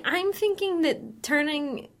 See, I'm thinking that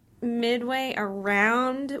turning Midway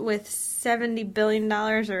around with $70 billion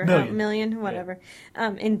or million, whatever,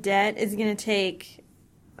 in debt is going to take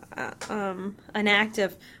an act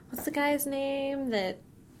of... What's the guy's name?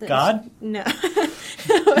 God? No.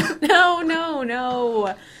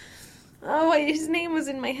 No. Oh, wait, his name was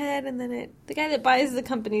in my head, and then the guy that buys the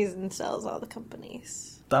companies and sells all the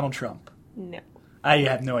companies. Donald Trump. No. I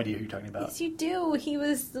have no idea who you're talking about. Yes, you do. He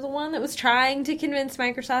was the one that was trying to convince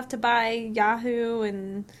Microsoft to buy Yahoo,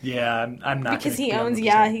 and yeah, I'm not because he owns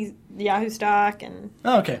Yahoo stock, and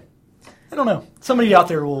oh, okay. I don't know. Somebody out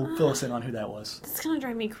there will fill us in on who that was. it's gonna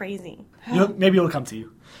drive me crazy. Maybe it'll come to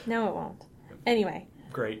you. No, it won't. Anyway,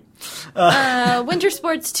 Great. Winter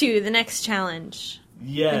Sports 2, the next challenge.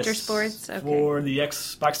 Yes. Winter Sports, okay. For the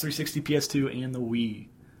Xbox 360, PS2, and the Wii.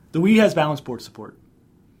 The Wii has balance board support.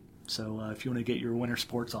 So if you want to get your winter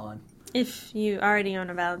sports on. If you already own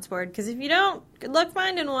a balance board, because if you don't, good luck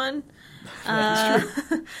finding one. That's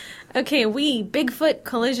true. Okay, Wii, Bigfoot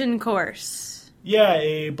Collision Course. Yeah,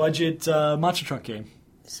 a budget monster truck game.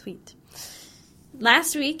 Sweet.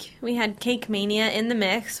 Last week, we had Cake Mania in the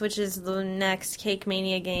mix, which is the next Cake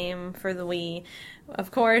Mania game for the Wii.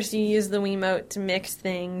 Of course, you use the Wiimote to mix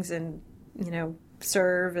things and,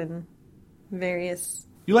 serve and various...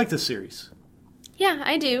 You like this series? Yeah,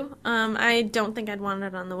 I do. I don't think I'd want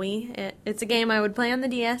it on the Wii. It's a game I would play on the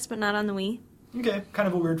DS, but not on the Wii. Okay, kind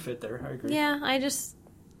of a weird fit there. I agree. Yeah, I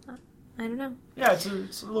don't know. Yeah, it's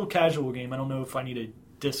a little casual game. I don't know if I need a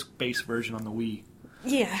disc-based version on the Wii.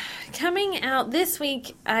 Yeah. Coming out this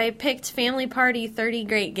week, I picked Family Party 30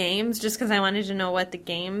 Great Games just because I wanted to know what the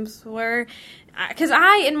games were. Because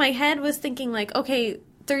in my head, was thinking, okay,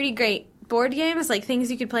 30 great board games, like things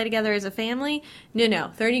you could play together as a family.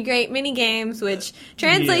 No. 30 great mini games, which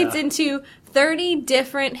translates into 30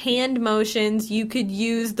 different hand motions you could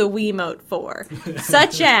use the Wiimote for.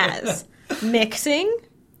 Such as mixing.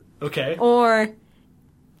 Okay. Or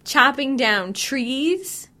chopping down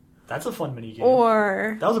trees. That's a fun mini game.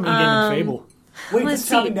 Or that was a mini game in Fable. Wait, let's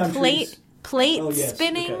see, plate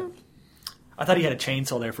spinning. Okay. I thought he had a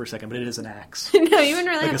chainsaw there for a second, but it is an axe. No, you wouldn't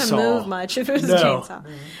really have to move much if it was a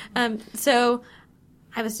chainsaw. So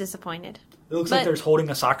I was disappointed. It looks like there's holding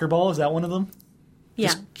a soccer ball. Is that one of them? Yeah.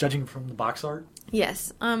 Just judging from the box art?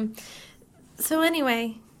 Yes. So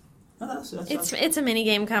anyway, it's a mini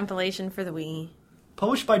game compilation for the Wii.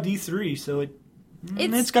 Published by D3, so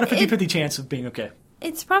it's got a 50-50 chance of being okay.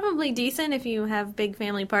 It's probably decent if you have big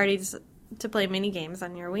family parties to play mini games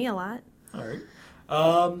on your Wii a lot. All right.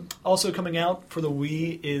 Also coming out for the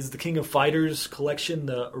Wii is the King of Fighters collection,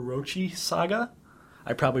 the Orochi Saga.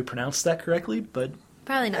 I probably pronounced that correctly, but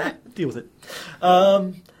probably not. Deal with it.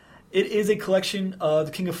 It is a collection of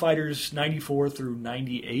the King of Fighters 94 through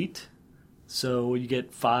 98. So you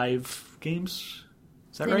get 5 games.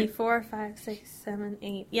 Is that right? 4, 5, 6, 7,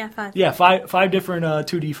 8. Yeah, 5. Yeah, five different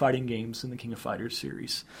 2D fighting games in the King of Fighters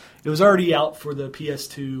series. It was already out for the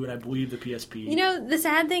PS2 and I believe the PSP. The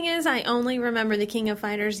sad thing is I only remember the King of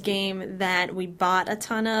Fighters game that we bought a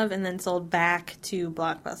ton of and then sold back to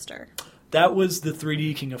Blockbuster. That was the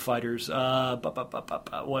 3D King of Fighters.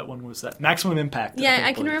 What one was that? Maximum Impact. Yeah,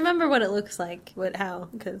 I can remember what it looks like.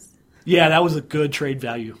 Yeah, that was a good trade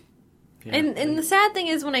value. Yeah. And the sad thing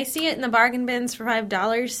is when I see it in the bargain bins for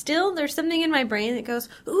 $5, still there's something in my brain that goes,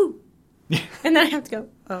 ooh. And then I have to go,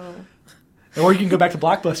 oh. Or you can go back to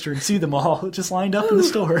Blockbuster and see them all just lined up in the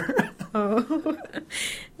store. Oh,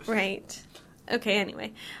 right. Okay,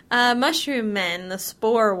 anyway. Mushroom Men, the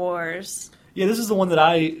Spore Wars. Yeah, this is the one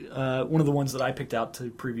that one of the ones that I picked out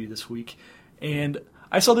to preview this week. And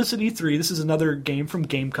I saw this at E3. This is another game from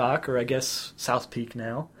Gamecock, or I guess South Peak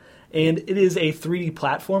now. And it is a 3D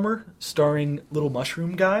platformer starring little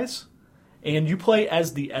mushroom guys. And you play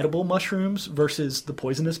as the edible mushrooms versus the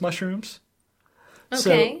poisonous mushrooms.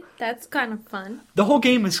 Okay, So, that's kind of fun. the whole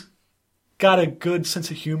game has got a good sense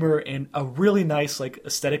of humor and a really nice like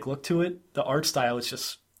aesthetic look to it. The art style is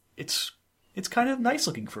just it's kind of nice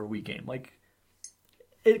looking for a Wii game. Like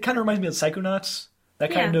it kind of reminds me of Psychonauts.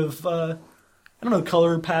 That kind of I don't know,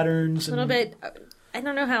 color patterns A and little bit. I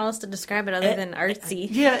don't know how else to describe it other than artsy.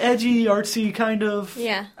 yeah, edgy, artsy kind of.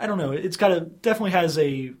 Yeah. I don't know. It's definitely has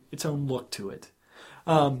its own look to it.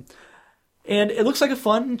 And it looks like a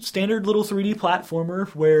fun, standard little 3D platformer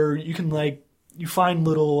where you can, you find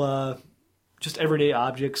little, just everyday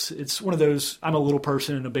objects. It's one of those, I'm a little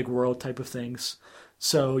person in a big world type of things.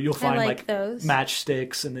 So you'll find, like those.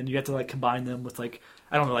 matchsticks, and then you have to, combine them with, I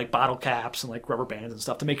don't know, bottle caps and, rubber bands and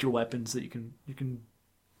stuff to make your weapons that you can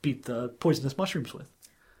beat the poisonous mushrooms with.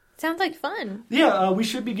 Sounds like fun. Yeah, we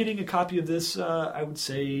should be getting a copy of this, I would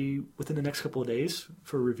say, within the next couple of days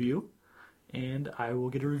for review. And I will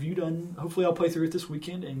get a review done. Hopefully I'll play through it this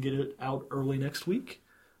weekend and get it out early next week.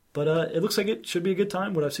 But it looks like it should be a good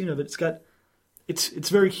time, what I've seen of it. It's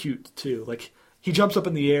very cute, too. He jumps up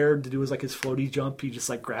in the air to do his floaty jump. He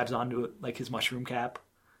just, grabs onto it, his mushroom cap,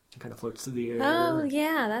 and kind of floats through the air. Oh,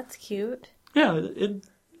 yeah, that's cute. Yeah, it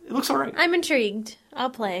looks all right. I'm intrigued. I'll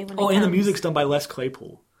play when it Oh, comes. and the music's done by Les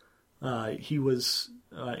Claypool. He was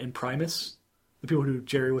in Primus, the people who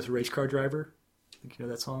Jerry was a race car driver. I think you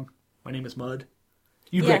know that song. My Name is Mud.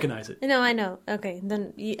 You'd recognize it. No, I know. Okay,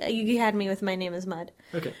 then you had me with My Name is Mud.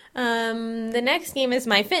 Okay. The next game is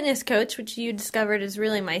My Fitness Coach, which you discovered is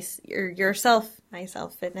really your self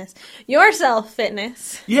fitness.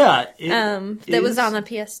 Yeah. That was on the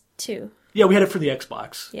PS2. Yeah, we had it for the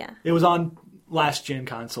Xbox. Yeah. It was on last gen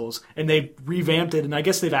consoles, and they revamped it, and I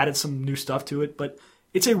guess they've added some new stuff to it, but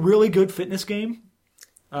it's a really good fitness game.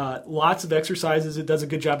 Lots of exercises. It does a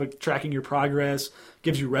good job of tracking your progress,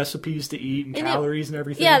 gives you recipes to eat and calories and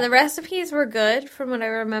everything. Yeah, the recipes were good from what I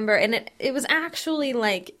remember, and it was actually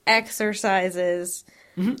exercises.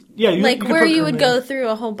 Mm-hmm. Yeah, you could where you program would in. go through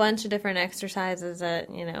a whole bunch of different exercises that,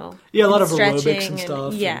 Yeah, a lot of stretching aerobics and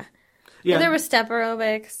stuff. Yeah. Yeah. There was step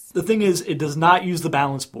aerobics. The thing is, it does not use the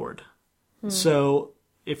balance board. So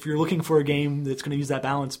if you're looking for a game that's going to use that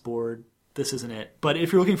balance board, this isn't it. But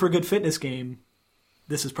if you're looking for a good fitness game,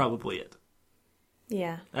 this is probably it.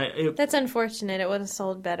 Yeah. That's unfortunate. It would have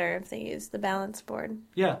sold better if they used the balance board.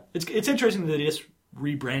 Yeah. It's interesting that they just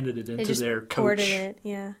rebranded it into their coach. Ported it,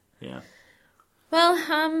 yeah. Yeah.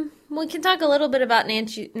 Well, we can talk a little bit about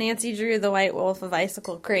Nancy Drew, the White Wolf of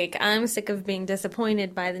Icicle Creek. I'm sick of being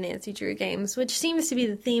disappointed by the Nancy Drew games, which seems to be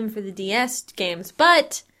the theme for the DS games,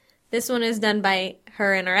 but this one is done by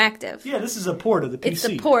Her Interactive. Yeah, this is a port of the PC. It's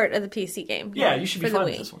a port of the PC game. Yeah, you should be for the fine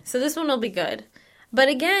Wii. with this one. So this one will be good. But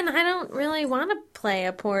again, I don't really want to play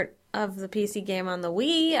a port of the PC game on the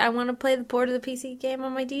Wii. I want to play the port of the PC game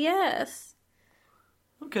on my DS.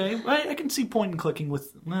 Okay, I can see point and clicking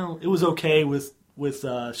with. Well, it was okay with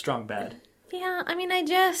Strong Bad. Yeah, I mean, I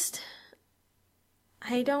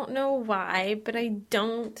don't know why, but I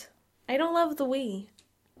don't love the Wii.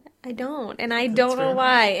 I don't, and I don't know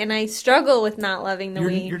why, and I struggle with not loving the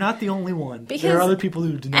Wii. You're not the only one. Because there are other people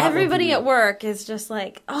who do not. Everybody love at work is just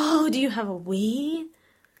like, "Oh, do you have a Wii?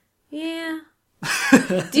 Yeah.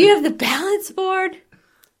 Do you have the balance board?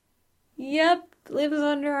 Yep, lives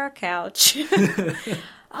under our couch.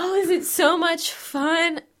 Oh, is it so much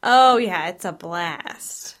fun? Oh, yeah, it's a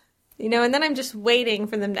blast." And then I'm just waiting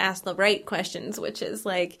for them to ask the right questions, which is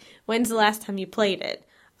like, when's the last time you played it?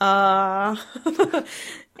 I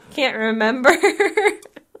can't remember.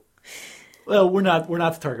 Well, we're not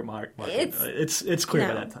the target market. It's clear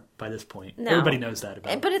No. by this point. No. Everybody knows that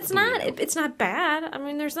about. But it's not. It's not bad. I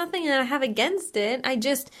mean, there's nothing that I have against it. I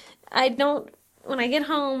don't. When I get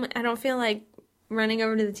home, I don't feel like running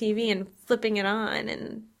over to the TV and flipping it on.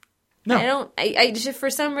 And No. I don't. I just, for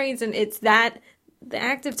some reason, it's the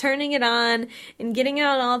act of turning it on and getting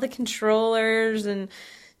out all the controllers and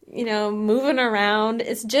moving around.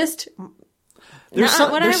 It's just There's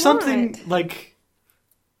not what I something want. like.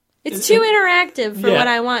 It's too interactive for what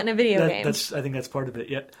I want in a video game. I think that's part of it.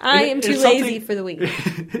 Yeah, I am too it's lazy for the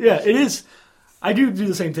Wii. Yeah, it is. I do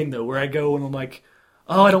the same thing though, where I go and I'm like,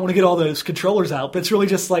 oh, I don't want to get all those controllers out, but it's really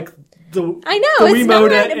just like the I know, the it's Wiimote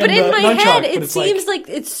not, and but in the my nunchuck, head, but it it's seems like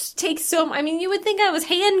it takes so. I mean, you would think I was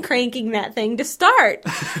hand cranking that thing to start.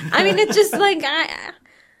 I mean, it's just like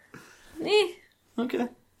okay,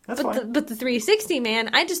 that's But fine. the 360, man,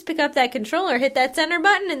 I just pick up that controller, hit that center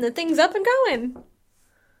button, and the thing's up and going.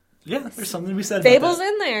 Yeah, there's something to be said Fable's about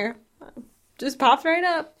that. in there, just pops right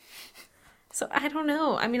up. So I don't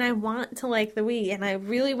know. I mean, I want to like the Wii, and I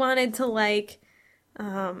really wanted to like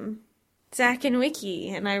Zack and Wiki,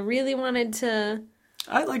 and I really wanted to.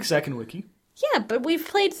 I like Zack and Wiki. Yeah, but we've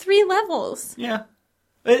played 3 levels. Yeah,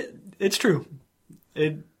 it's true.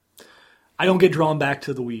 I don't get drawn back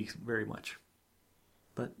to the Wii very much,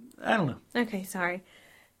 but I don't know. Okay, sorry.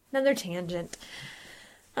 Another tangent.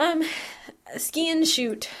 Ski and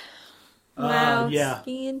shoot. Wow, yeah.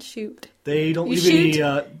 ski and shoot. They don't You leave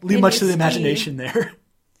shoot leave and much you to the ski. imagination there.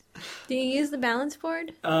 Do you use the balance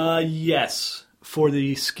board? Yes, for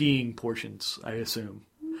the skiing portions, I assume.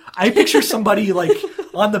 I picture somebody like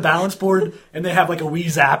on the balance board, and they have like a Wii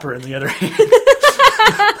Zapper in the other hand.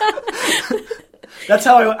 That's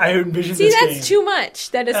how I envision See, this that's game. too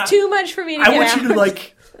much. That is too much for me to I get want out. you to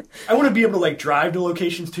like. I want to be able to like drive to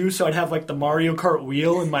locations too, so I'd have like the Mario Kart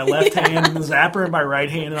wheel in my left hand and the Zapper in my right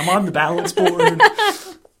hand, and I'm on the balance board.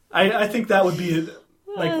 I think that would be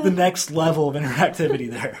like the next level of interactivity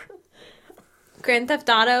there. Grand Theft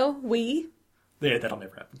Auto, Wii. Yeah, that'll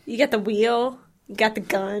never happen. You got the wheel. You got the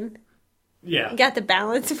gun. Yeah. You got the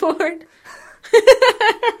balance board.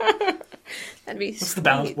 That'd be What's the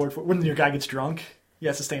balance board for? When your guy gets drunk, he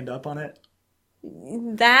has to stand up on it.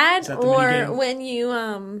 That, Is that the or minigame?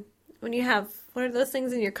 when you have, what are those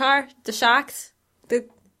things in your car? The shocks?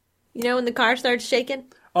 When the car starts shaking?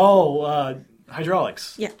 Oh,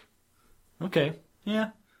 hydraulics. Yeah. Okay. Yeah.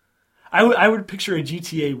 I would picture a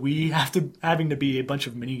GTA Wii having to be a bunch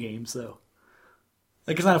of mini games though.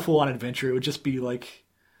 Like it's not a full on adventure. It would just be like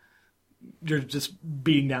you're just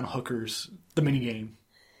beating down hookers. The mini game.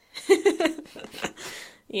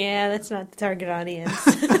 Yeah, that's not the target audience.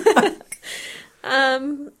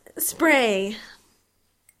 Spray.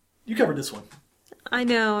 You covered this one. I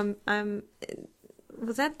know, I'm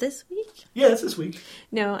was that this week? Yeah, it's this week.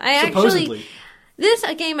 No, I Supposedly. actually, this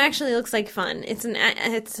game actually looks like fun. It's an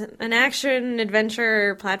action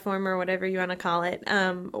adventure platformer, whatever you want to call it,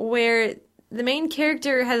 where the main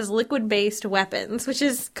character has liquid-based weapons, which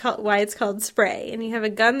is why it's called Spray. And you have a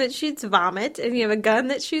gun that shoots vomit, and you have a gun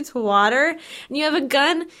that shoots water, and you have a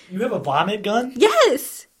gun... You have a vomit gun?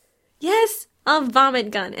 Yes! Yes! A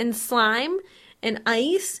vomit gun. And slime, and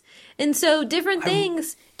ice. And so different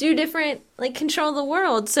things do different, like, control the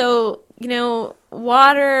world. So,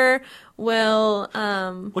 water will...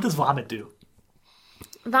 What does vomit do?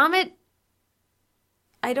 Vomit...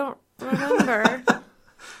 I don't remember.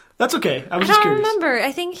 That's okay. I was I just don't curious. remember.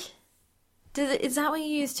 I think... Is that what you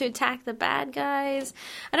use to attack the bad guys?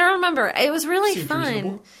 I don't remember. It was really Seems fun.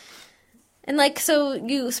 reasonable. And, so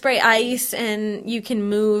you spray ice and you can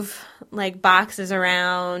move, boxes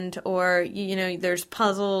around or, there's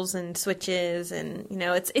puzzles and switches and,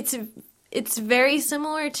 it's very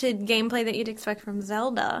similar to gameplay that you'd expect from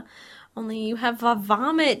Zelda. Only you have a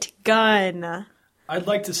vomit gun. I'd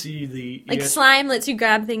like to see the... Slime lets you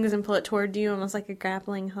grab things and pull it toward you, almost like a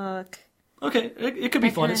grappling hook. Okay, it could be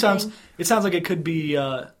That fun. kinda thing. It sounds like it could be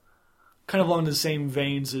kind of along the same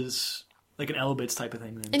veins as like an Elbits type of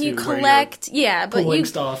thing. Then, And too, you where you're collect, but pulling you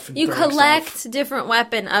stuff and you throwing collect stuff. different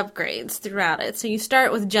weapon upgrades throughout it. So you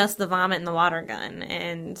start with just the vomit and the water gun,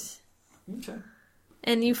 and Okay.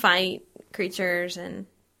 you fight creatures, and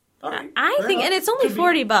All right, I fair think, enough. and it's only Could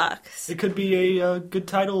be- $40. It could be a good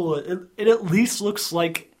title. It at least looks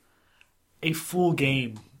like a full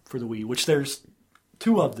game for the Wii, which there's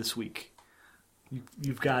 2 of this week.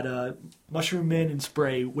 You've got Mushroom Man and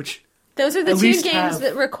Spray, which Those are the at 2 least games have-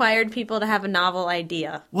 that required people to have a novel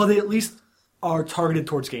idea. they at least are targeted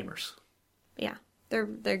towards gamers. Yeah, they're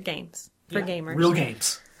games for Yeah, gamers, real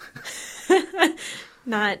games.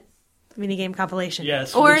 not minigame compilation.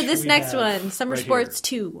 Yes, or which this we next have one, Summer right Sports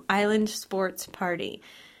 2, Island Sports Party.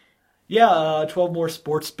 Yeah, 12 more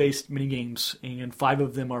sports-based minigames, and 5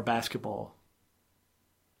 of them are basketball.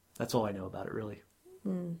 That's all I know about it, really.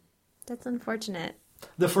 That's unfortunate.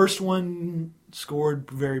 The first one scored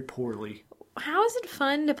very poorly. How is it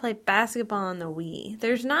fun to play basketball on the Wii?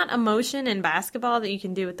 There's not a motion in basketball that you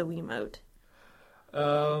can do with the Wiimote.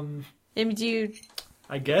 And do you...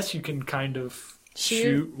 I guess you can kind of Shoot?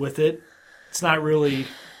 shoot with it. It's not really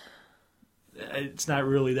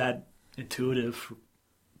that intuitive.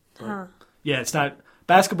 But, Huh. yeah, it's not.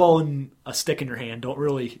 Basketball and a stick in your hand don't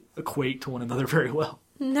really equate to one another very well.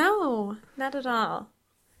 No, not at all.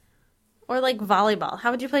 Or like volleyball. How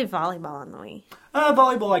would you play volleyball on the Wii?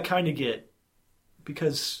 Volleyball I kind of get,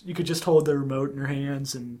 because you could just hold the remote in your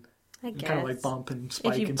hands and kind of like bump and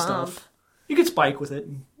spike and stuff. You could spike with it.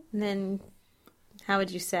 And then how would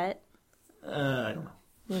you set? I don't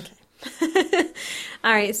know. Okay.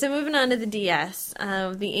 All right, so moving on to the DS.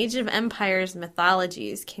 The Age of Empires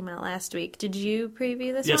Mythologies came out last week. Did you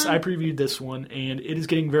preview this one? Yes, I previewed this one, and it is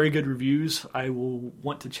getting very good reviews. I will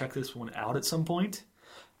want to check this one out at some point,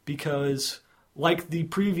 because like the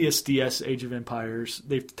previous DS Age of Empires,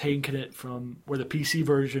 they've taken it from where the PC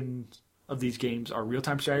version of these games are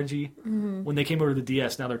real-time strategy. Mm-hmm. When they came over to the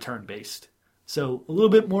DS, now they're turn-based. So a little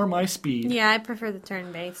bit more my speed. Yeah, I prefer the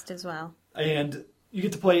turn-based as well. And you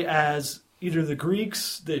get to play as either the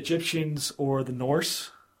Greeks, the Egyptians, or the Norse.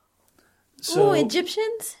 So,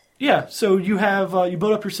 Egyptians? Yeah, so you have you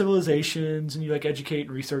build up your civilizations and you like educate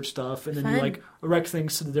and research stuff, and then you like erect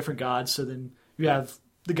things to the different gods. So then you have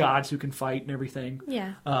the gods who can fight and everything.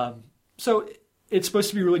 Yeah. So it's supposed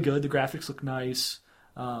to be really good. The graphics look nice.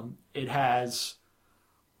 It has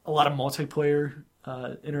a lot of multiplayer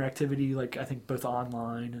interactivity, like I think both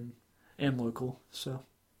online and local. So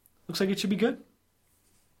looks like it should be good.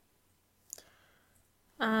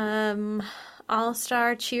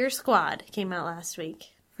 All-Star Cheer Squad came out last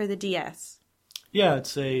week for the DS. Yeah,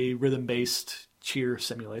 it's a rhythm-based cheer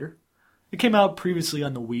simulator. It came out previously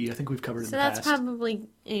on the Wii. I think we've covered it in the past. So that's probably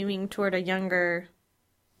aiming toward a younger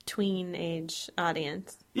tween age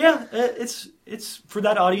audience. Yeah, it's for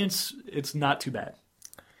that audience, it's not too bad.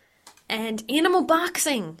 And Animal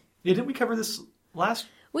Boxing. Yeah, didn't we cover this last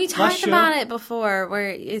We talked about it before, where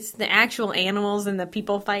it's the actual animals and the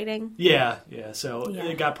people fighting. Yeah. So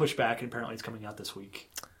it got pushed back, and apparently it's coming out this week.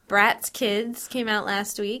 Bratz Kids came out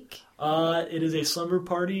last week. It is a slumber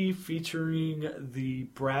party featuring the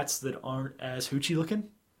Bratz that aren't as hoochie looking.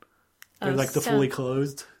 They're like the fully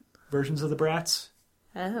clothed versions of the Bratz.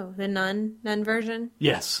 Oh, the nun version?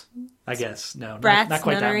 Yes, I guess. No, Bratz not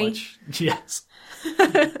quite nunnery. that much. Yes.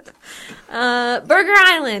 Burger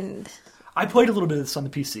Island. I played a little bit of this on the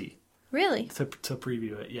PC. Really? To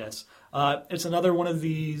preview it, yes. It's another one of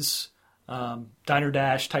these Diner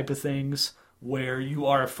Dash type of things where you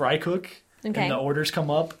are a fry cook, and the orders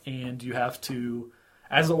come up, and you have to,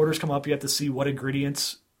 as the orders come up, you have to see what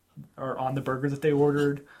ingredients are on the burger that they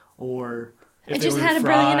ordered, or if I just had a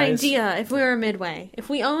brilliant idea. If we were Midway, if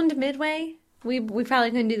we owned Midway, we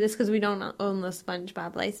probably couldn't do this because we don't own the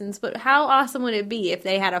SpongeBob license. But how awesome would it be if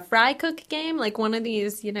they had a fry cook game, like one of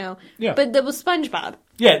these, Yeah. But that was SpongeBob.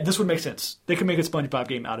 Yeah, this would make sense. They could make a SpongeBob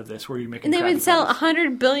game out of this, where you make. And they would sell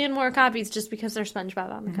 100 billion more copies just because there's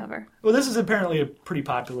SpongeBob on the cover. Well, this is apparently a pretty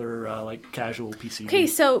popular, casual PC. Okay,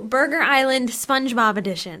 so Burger Island SpongeBob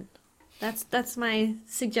edition. That's my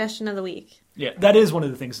suggestion of the week. Yeah, that is one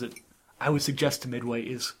of the things that I would suggest to Midway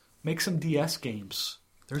is make some DS games.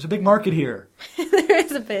 There's a big market here. There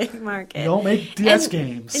is a big market. You don't make DS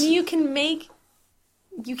games. And you can make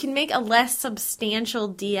a less substantial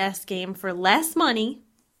DS game for less money.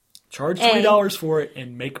 Charge $20 for it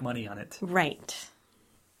and make money on it. Right.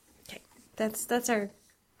 Okay. That's our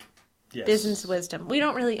business wisdom. We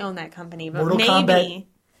don't really own that company, but Mortal maybe Kombat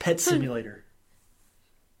Pet Simulator.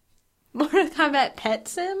 Mortal Kombat Pet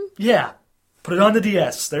Sim? Yeah. Put it on the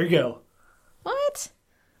DS. There you go. What?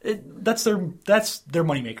 That's their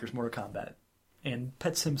moneymakers, Mortal Kombat. And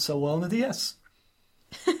Pet Sim so well on the DS.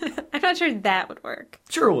 I'm not sure that would work.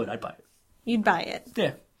 Sure it would. I'd buy it. You'd buy it.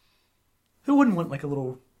 Yeah. Who wouldn't want like a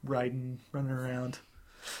little riding, running around?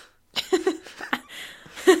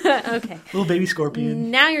 Okay. Little baby scorpion.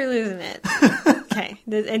 Now you're losing it. Okay.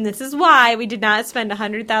 And this is why we did not spend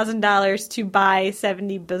 $100,000 to buy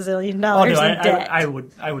 $70 bazillion in debt. I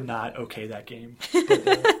would not okay that game.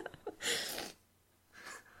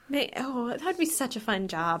 But, that would be such a fun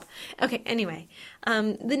job. Okay, anyway.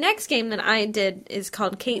 The next game that I did is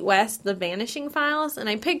called Kate West, The Vanishing Files, and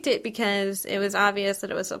I picked it because it was obvious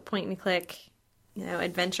that it was a point-and-click,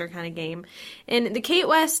 adventure kind of game. And the Kate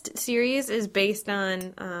West series is based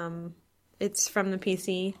on, it's from the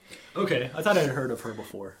PC. Okay, I thought I had heard of her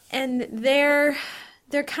before. And they're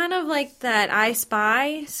kind of like that I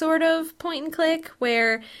Spy sort of point-and-click,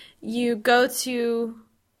 where you go to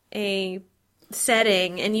a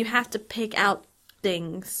setting and you have to pick out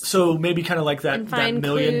things. So maybe kind of like that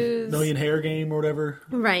clues. million hair game or whatever.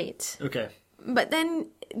 Right. Okay. But then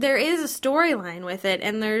there is a storyline with it,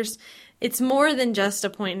 and it's more than just a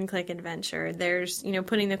point and click adventure. There's,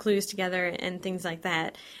 putting the clues together and things like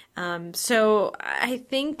that. So I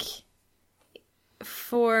think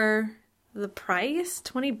for the price,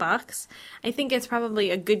 $20, I think it's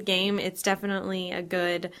probably a good game. It's definitely a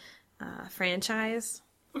good franchise.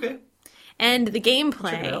 Okay. And the Check it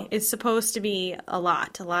gameplay out. is supposed to be a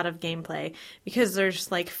lot of gameplay, because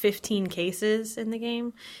there's like 15 cases in the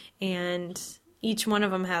game, and each one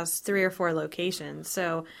of them has 3 or 4 locations.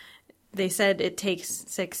 So they said it takes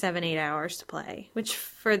 6, 7, 8 hours to play, which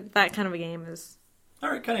for that kind of a game is... All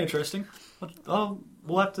right, kind of interesting.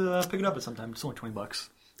 We'll have to pick it up at some time. It's only $20.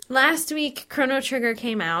 Last week, Chrono Trigger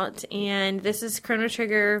came out, and this is Chrono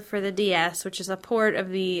Trigger for the DS, which is a port of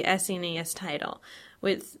the SNES title,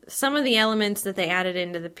 with some of the elements that they added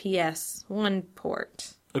into the PS1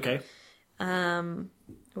 port. Okay.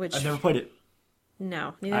 Which I've never played it.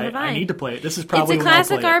 No, neither have I. I need to play it. This is probably It's a when I'll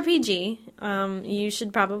classic play it. RPG. You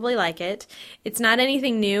should probably like it. It's not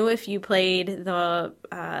anything new if you played the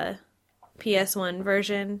PS1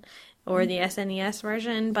 version or the SNES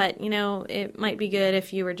version, but, it might be good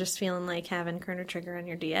if you were just feeling like having Chrono Trigger on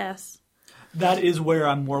your DS. That is where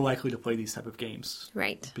I'm more likely to play these type of games.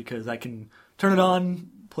 Right. Because I can turn it on,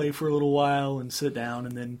 play for a little while, and sit down,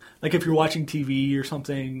 and then, like if you're watching TV or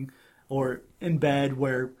something, or in bed,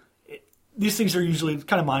 where these things are usually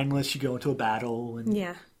kind of mindless. You go into a battle, and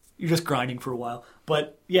Yeah. you're just grinding for a while.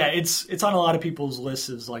 But yeah, it's on a lot of people's lists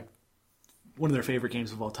as like one of their favorite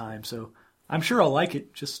games of all time. So I'm sure I'll like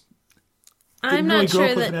it. Just I'm really not grow sure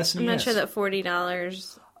up with an that I'm not SNES. sure that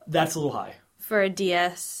 $40 that's a little high. for a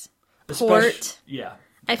DS Especially- port. Yeah.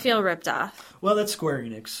 I feel ripped off. Well, that's Square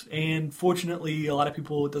Enix, and fortunately, a lot of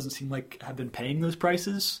people, it doesn't seem like, have been paying those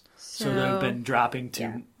prices, so they've been dropping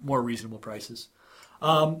to more reasonable prices.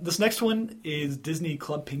 This next one is Disney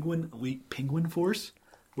Club Penguin Elite Penguin Force,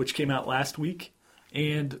 which came out last week.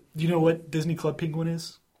 And do you know what Disney Club Penguin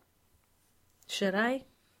is? Should I?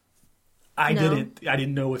 I No. didn't. I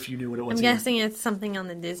didn't know if you knew what it was. I'm either. guessing it's something on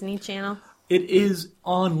the Disney Channel. It is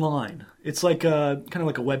online. It's like kind of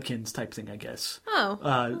like a Webkins type thing, I guess.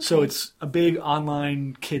 Oh. So it's a big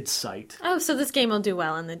online kids site. Oh, so this game will do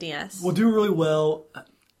well on the DS. Will do really well.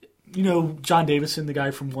 You know, John Davison, the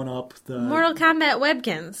guy from 1UP. The Mortal Kombat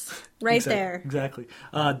Webkins. Right there. Exactly.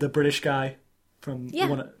 The British guy from Yeah.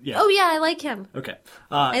 1UP. Yeah. Oh, yeah, I like him. Okay.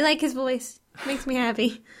 I like his voice. Makes me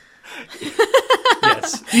happy.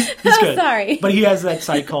 Yes. He's good. Sorry. But he has that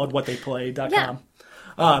site called whattheyplay.com.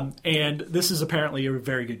 Yeah. And this is apparently a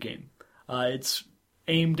very good game. It's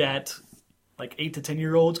aimed at like 8 to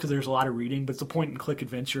 10-year-olds because there's a lot of reading, but it's a point-and-click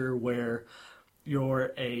adventure where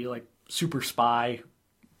you're a like super spy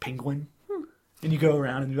penguin, and you go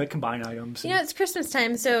around and you like combine items. You know, it's Christmas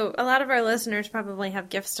time, so a lot of our listeners probably have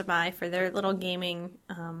gifts to buy for their little gaming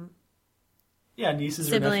yeah, nieces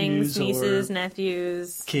siblings, or nephews, nieces, or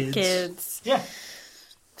nephews, kids. Yeah,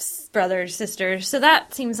 brothers, sisters. So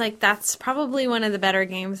that seems like that's probably one of the better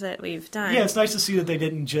games that we've done. yeah. It's nice to see that they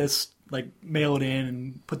didn't just like mail it in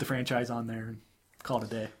and put the franchise on there and call it a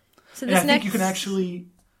day. So And this I think next, you can actually,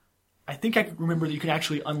 I think I can remember that you can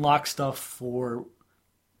actually unlock stuff for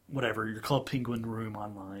whatever, your Club Penguin room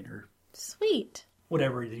online or sweet.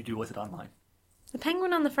 whatever you do with it online. The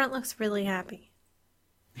penguin on the front looks really happy.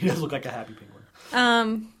 He does look like a happy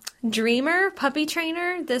penguin. Dreamer, puppy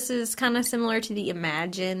trainer. This is kind of similar to the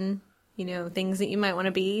Imagine, things that you might want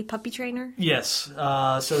to be, puppy trainer. Yes. So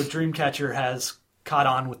Dreamcatcher has caught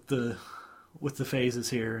on with the phases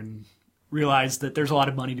here and realized that there's a lot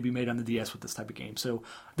of money to be made on the DS with this type of game. So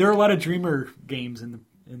there are a lot of Dreamer games in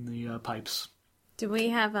the pipes. Do we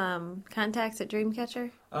have contacts at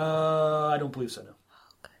Dreamcatcher? I don't believe so. No.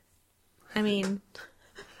 I mean,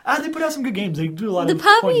 They put out some good games. They do a lot the of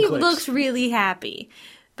point puppy and clicks. looks really happy.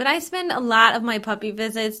 But I spend a lot of my puppy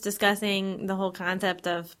visits discussing the whole concept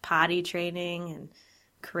of potty training and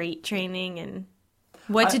crate training and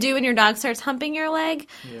what to do when your dog starts humping your leg.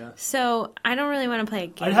 Yeah. So I don't really want to play a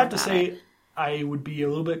game. I'd have to about say it. I would be a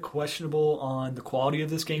little bit questionable on the quality of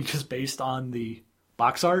this game just based on the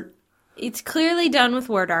box art. It's clearly done with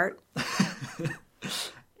word art.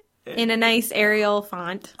 In a nice Arial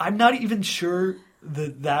font. I'm not even sure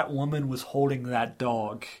that woman was holding that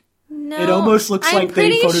dog. No, It almost looks I'm like they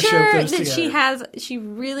pretty photoshopped sure those that together. she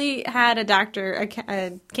really had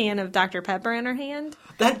a can of Dr. Pepper in her hand.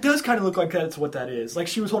 That does kind of look like that's what that is. Like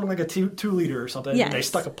she was holding like a 2-liter or something, Yes. and they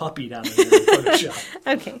stuck a puppy down in there in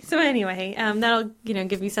Photoshop. Okay, so anyway, that'll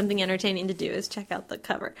give you something entertaining to do is check out the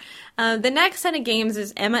cover. The next set of games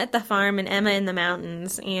is Emma at the Farm and Emma in the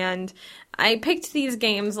Mountains, and I picked these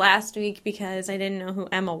games last week because I didn't know who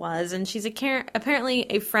Emma was, and she's apparently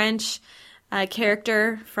a French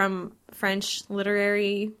character from French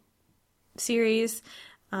literary series.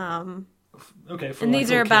 Okay, for And like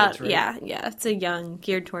these are little about, kids, right? yeah, it's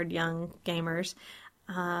geared toward young gamers.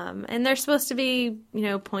 And they're supposed to be,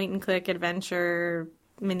 point and click adventure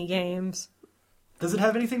mini games. Does it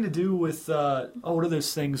have anything to do with, what are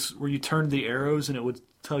those things where you turn the arrows and it would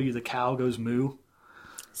tell you the cow goes moo?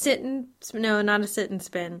 No, not a sit and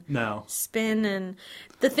spin. No. Spin and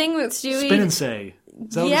the thing that Stewie. Spin and say.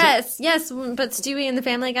 Yes, but Stewie in the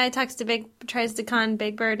Family Guy tries to con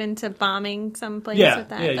Big Bird into bombing some place with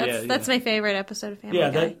that. That's my favorite episode of Family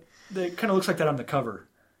Guy. That kind of looks like that on the cover.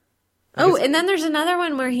 And then there's another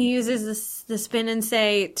one where he uses the spin and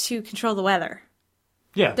say to control the weather.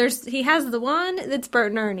 Yeah. He has the one that's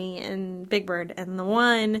Bert and Ernie and Big Bird, and the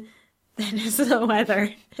one that is the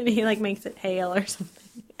weather, and he like makes it hail or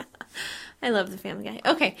something. I love the Family Guy.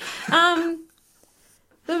 Okay,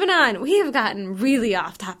 moving on. We have gotten really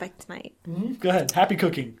off topic tonight. Mm-hmm. Go ahead. Happy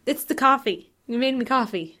cooking. It's the coffee. You made me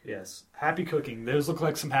coffee. Yes. Happy cooking. Those look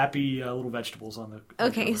like some happy little vegetables on the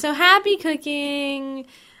Okay, cover. so happy cooking.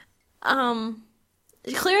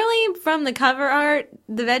 Clearly from the cover art,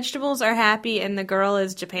 the vegetables are happy and the girl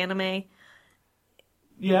is Japanime.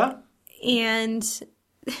 Yeah. And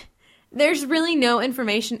there's really no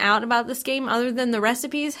information out about this game other than the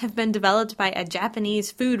recipes have been developed by a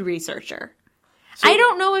Japanese food researcher. So, I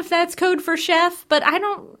don't know if that's code for chef, but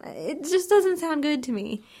it just doesn't sound good to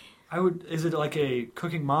me. Is it like a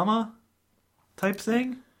Cooking Mama type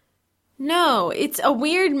thing? No, it's a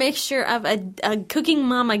weird mixture of a Cooking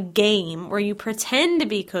Mama game where you pretend to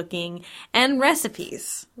be cooking and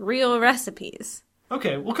recipes. Real recipes.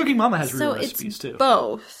 Okay, well Cooking Mama has real recipes too.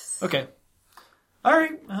 Both. Okay.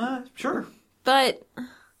 Alright, sure. But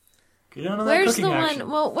get on that cooking action.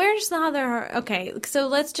 Where's the other... Okay, so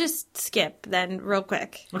let's just skip then real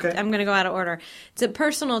quick. Okay. I'm going to go out of order. It's a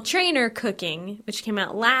personal trainer cooking, which came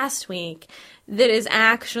out last week, that is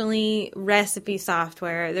actually recipe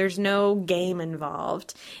software. There's no game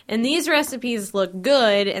involved. And these recipes look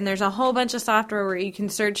good, and there's a whole bunch of software where you can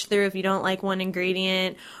search through if you don't like one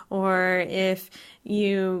ingredient, or if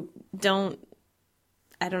you don't...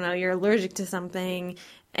 I don't know, you're allergic to something,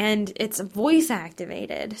 and it's voice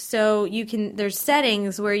activated. So there's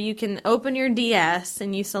settings where you can open your DS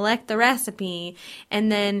and you select the recipe,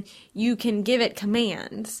 and then you can give it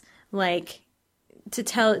commands, like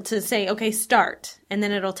to say, okay, start, and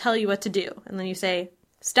then it'll tell you what to do. And then you say,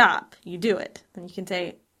 stop, you do it. Then you can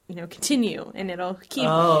say, continue, and it'll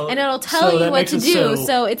tell you what to do.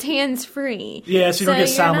 So it's hands-free. Yeah, so you don't get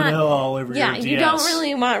salmonella all over your DS. Yeah, you don't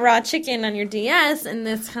really want raw chicken on your DS, and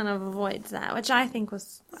this kind of avoids that, which I think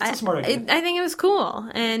was... That's a smart idea. I think it was cool,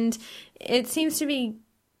 and it seems to be...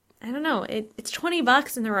 I don't know, it's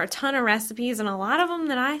 $20, and there were a ton of recipes, and a lot of them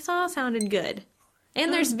that I saw sounded good.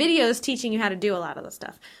 And there's videos teaching you how to do a lot of the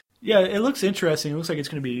stuff. Yeah, it looks interesting. It looks like it's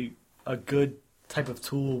going to be a good type of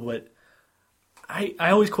tool, but...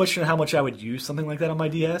 I always question how much I would use something like that on my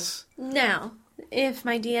DS. Now, if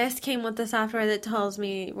my DS came with the software that tells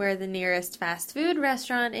me where the nearest fast food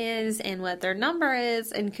restaurant is and what their number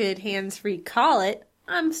is and could hands-free call it,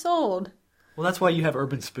 I'm sold. Well, that's why you have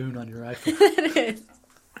Urban Spoon on your iPhone.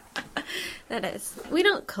 That is. We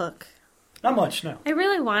don't cook. Not much, no. I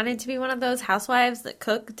really wanted to be one of those housewives that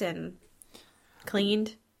cooked and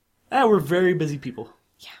cleaned. We're very busy people.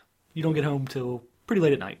 Yeah. You don't get home till pretty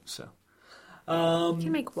late at night, so... You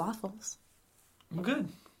can make waffles. Well, good.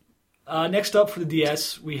 Next up for the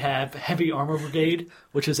DS, we have Heavy Armor Brigade,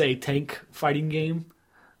 which is a tank fighting game.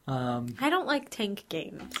 I don't like tank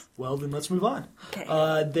games. Well, then let's move on.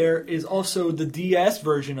 Okay. There is also the DS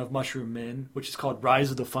version of Mushroom Men, which is called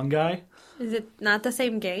Rise of the Fungi. Is it not the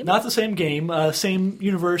same game? Not the same game. Same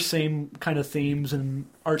universe, same kind of themes and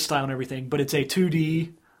art style and everything, but it's a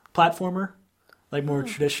 2D platformer, like more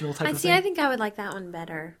traditional type of thing. I think I would like that one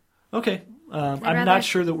better. Okay. I'm not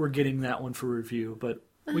sure that we're getting that one for review, but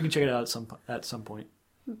we can check it out at some point.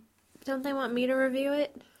 Don't they want me to review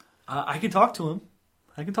it? I can talk to him.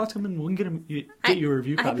 And we can get you a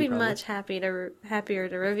review copy. I'd be probably. much happier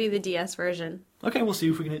to review the DS version. Okay, we'll see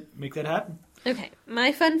if we can make that happen. Okay,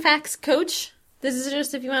 my fun facts coach. This is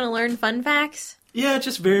just if you want to learn fun facts. Yeah,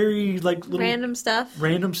 just very little random stuff.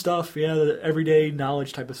 Random stuff, yeah, the everyday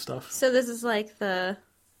knowledge type of stuff. So this is like the...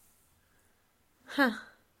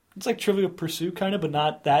 It's like Trivial Pursuit kind of, but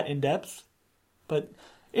not that in depth. But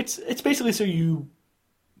it's basically so you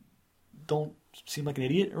don't seem like an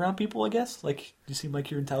idiot around people, I guess. Like you seem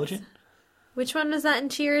like you're intelligent. Which one was that in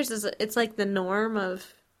Cheers? It's like the Norm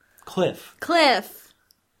of Cliff.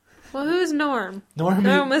 Well, who's Norm?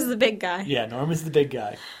 Norm was the big guy. Yeah, Norm is the big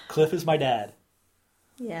guy. Cliff is my dad.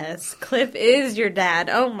 Yes, Cliff is your dad.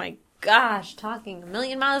 Oh my gosh, talking a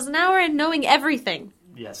million miles an hour and knowing everything.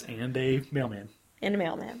 Yes, and a mailman. And a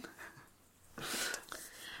mailman.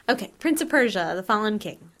 Okay, Prince of Persia, The Fallen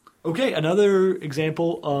King. Okay, another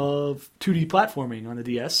example of 2D platforming on the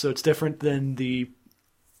DS. So it's different than the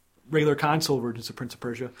regular console versions of Prince of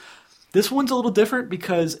Persia. This one's a little different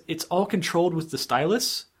because it's all controlled with the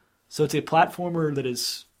stylus. So it's a platformer that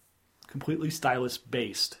is completely stylus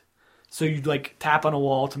based. So you like tap on a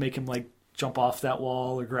wall to make him like jump off that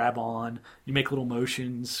wall or grab on. You make little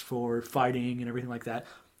motions for fighting and everything like that.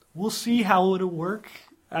 We'll see how it'll work.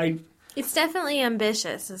 It's definitely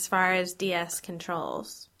ambitious as far as DS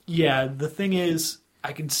controls. Yeah, the thing is,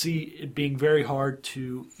 I can see it being very hard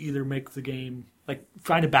to either make the game, like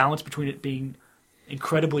find a balance between it being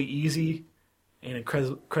incredibly easy and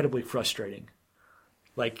incredibly frustrating.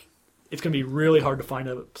 Like, it's going to be really hard to find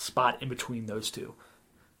a spot in between those two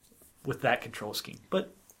with that control scheme.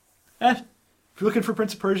 But, if you're looking for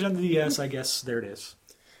Prince of Persia on the DS, I guess there it is.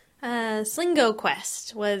 Slingo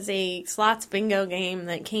Quest was a slots bingo game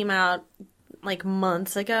that came out like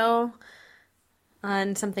months ago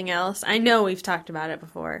on something else. I know we've talked about it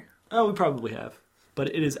before. Oh, we probably have. But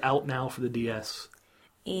it is out now for the DS.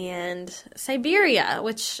 And Siberia,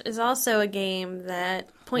 which is also a game that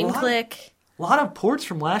point and click. A lot of ports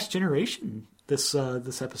from last generation this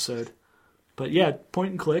episode. But yeah,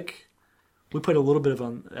 point and click. We played a little bit of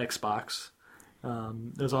on Xbox.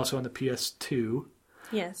 It was also on the PS2.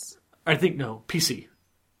 Yes. I think, no, PC.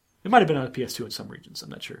 It might have been on the PS2 in some regions, I'm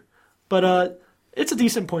not sure. But it's a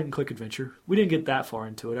decent point-and-click adventure. We didn't get that far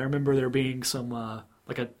into it. I remember there being some,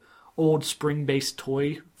 like an old spring-based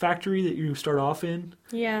toy factory that you start off in.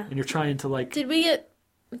 Yeah. And you're trying to, like... Did we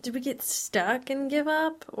get stuck and give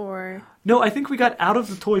up, or...? No, I think we got out of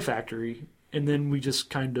the toy factory, and then we just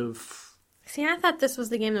kind of... See, I thought this was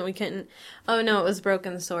the game that we couldn't... Oh, no, it was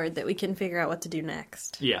Broken Sword that we couldn't figure out what to do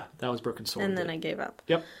next. Yeah, that was Broken Sword. And then I gave up.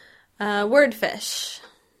 Yep. Wordfish.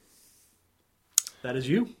 That is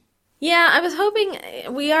you. Yeah, I was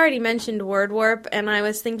hoping... We already mentioned Word Warp, and I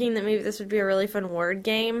was thinking that maybe this would be a really fun word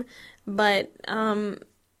game, but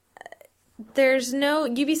there's no...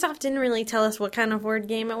 Ubisoft didn't really tell us what kind of word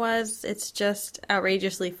game it was. It's just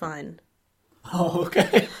outrageously fun. Oh,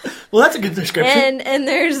 okay. Well, that's a good description. And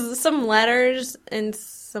there's some letters and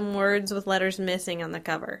some words with letters missing on the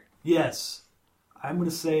cover. Yes. I'm going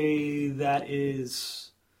to say that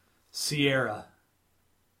is Sierra.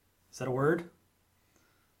 Is that a word?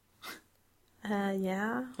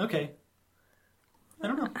 Yeah. Okay. I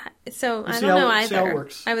don't know. So, We'll I see don't know how- see how it either.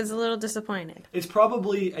 works. I was a little disappointed. It's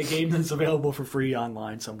probably a game that's available for free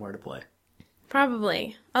online somewhere to play.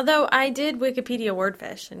 Probably. Although I did Wikipedia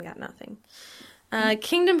Wordfish and got nothing.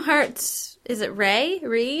 Kingdom Hearts, is it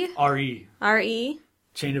Re? R.E. R-E?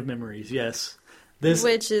 Chain of Memories, yes. This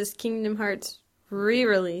Which is Kingdom Hearts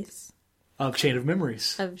re-release of Chain of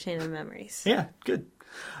Memories. of Chain of Memories. Yeah, good.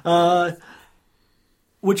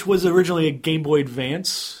 Which was originally a Game Boy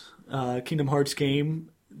Advance Kingdom Hearts game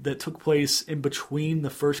that took place in between the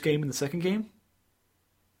first game and the second game.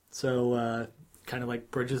 So, kind of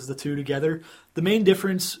like bridges the two together. The main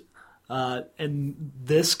difference in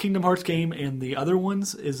this Kingdom Hearts game and the other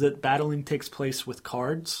ones is that battling takes place with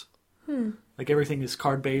cards. Like everything is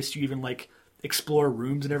card based. You even like explore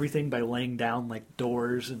rooms and everything by laying down like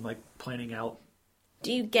doors and like planning out.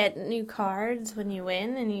 Do you get new cards when you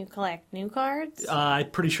win and you collect new cards? I'm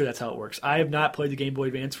pretty sure that's how it works. I have not played the Game Boy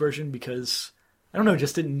Advance version because, I don't know, it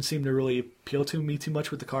just didn't seem to really appeal to me too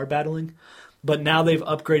much with the card battling. But now they've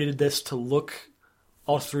upgraded this to look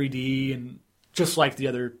all 3D and just like the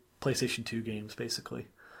other PlayStation 2 games, basically.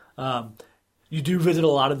 You do visit a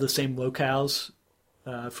lot of the same locales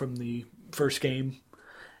from the first game.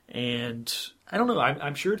 And I don't know,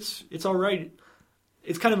 I'm sure it's all right.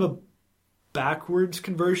 It's kind of a backwards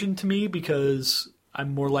conversion to me because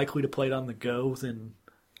I'm more likely to play it on the go than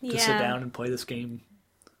to sit down and play this game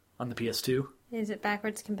on the PS2. Is it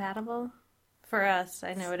backwards compatible? For us,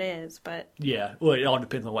 I know it is, but... Yeah, well, it all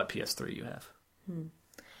depends on what PS3 you have.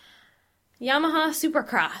 Yamaha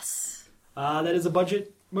Supercross. That is a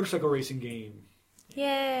budget motorcycle racing game.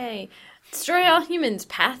 Yay. Destroy All Humans,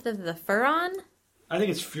 Path of the Furon? I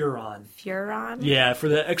think it's Furon. Furon? Yeah, for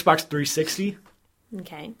the Xbox 360.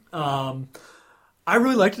 Okay. I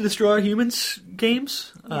really liked the Destroy All Humans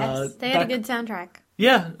games. Yes, they had a good soundtrack.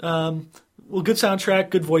 Yeah, well, good soundtrack,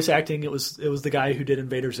 good voice acting. It was the guy who did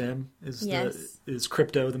Invader Zim is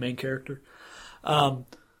Crypto, the main character.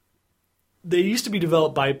 They used to be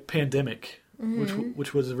developed by Pandemic,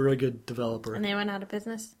 which was a really good developer. And they went out of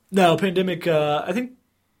business? No, Pandemic, I think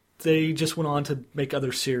they just went on to make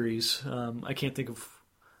other series. I can't think of...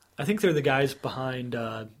 I think they're the guys behind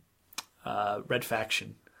Red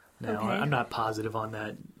Faction now. Okay. I'm not positive on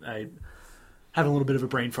that. I have a little bit of a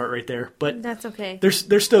brain fart right there. But That's okay.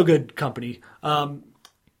 they're still good company.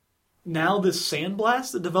 Now this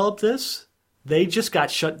Sandblast that developed this, they just got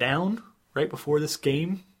shut down right before this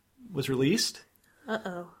game was released.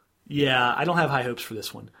 Uh-oh. Yeah, I don't have high hopes for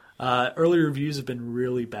this one. Early reviews have been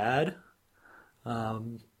really bad,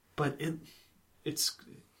 but it's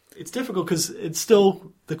difficult because it's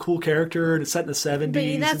still the cool character and it's set in the 70s.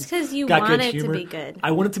 But that's because you got want good it humor. to be good.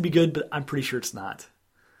 I want it to be good, but I'm pretty sure it's not.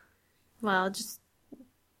 Well,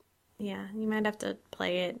 yeah, you might have to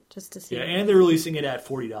play it just to see. Yeah, and they're releasing it at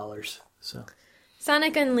 $40. So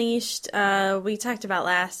Sonic Unleashed, we talked about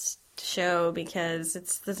last show because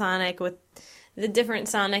it's the Sonic with the different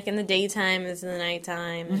Sonic in the daytime is in the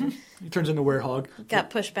nighttime. Mm-hmm. He turns into a werehog. Got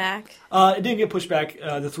pushed back. It didn't get pushed back.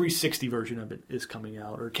 The 360 version of it is coming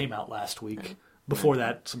out, or came out last week. Before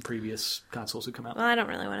that, some previous consoles had come out. Well, I don't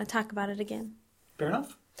really want to talk about it again. Fair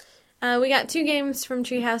enough. We got 2 games from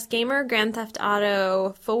Treehouse Gamer, Grand Theft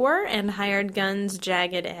Auto 4 and Hired Guns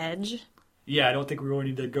Jagged Edge. Yeah, I don't think we really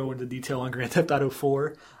need to go into detail on Grand Theft Auto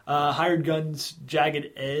 4. Hired Guns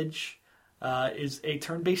Jagged Edge is a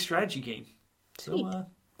turn-based strategy game. So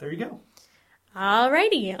there you go.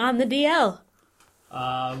 Alrighty, on the DL.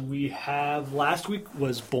 We have last week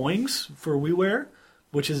was Boings for WiiWare,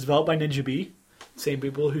 which is developed by Ninja Bee, same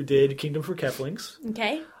people who did Kingdom for Keflings.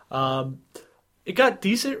 Okay. It got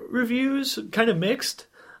decent reviews, kind of mixed.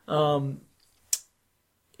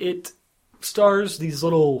 It stars these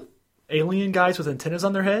little alien guys with antennas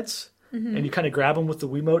on their heads, and you kind of grab them with the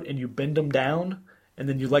Wiimote and you bend them down, and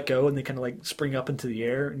then you let go and they kind of like spring up into the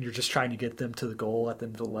air, and you're just trying to get them to the goal at the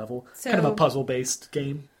end of the level. So, kind of a puzzle-based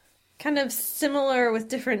game. Kind of similar to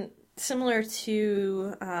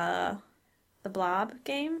the Blob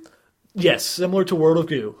game? Yes, similar to World of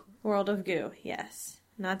Goo. World of Goo, yes.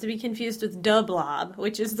 Not to be confused with Da Blob,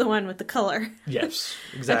 which is the one with the color. Yes,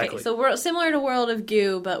 exactly. Okay, so similar to World of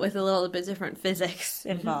Goo, but with a little bit different physics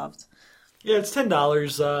involved. Yeah, it's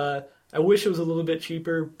 $10. I wish it was a little bit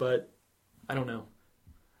cheaper, but I don't know.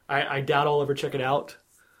 I doubt I'll ever check it out,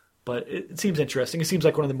 but it seems interesting. It seems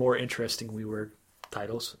like one of the more interesting WiiWare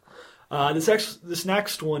titles. This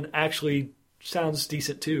next one actually sounds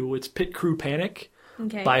decent too. It's Pit Crew Panic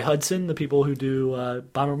by Hudson, the people who do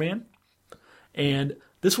Bomberman. And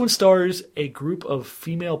this one stars a group of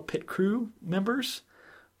female pit crew members,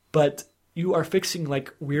 but you are fixing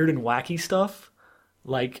like weird and wacky stuff.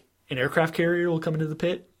 Like an aircraft carrier will come into the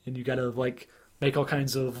pit, and you got to like make all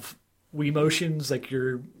kinds of Wii motions, like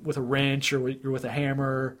you're with a wrench or you're with a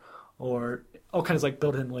hammer, or all kinds of like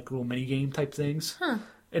built-in like little mini game type things. Huh.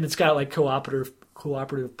 And it's got like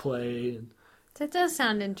cooperative play. And That does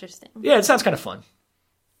sound interesting. yeah, it sounds kind of fun.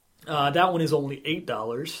 That one is only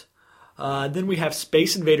 $8. Then we have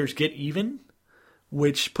Space Invaders Get Even,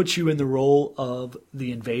 which puts you in the role of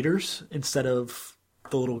the invaders instead of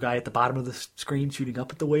the little guy at the bottom of the screen shooting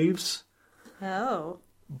up at the waves. Oh.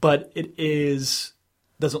 But it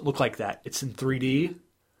doesn't look like that. It's in 3D.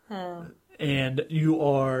 Oh. And you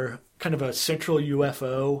are kind of a central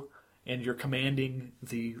UFO, and you're commanding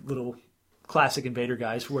the little classic invader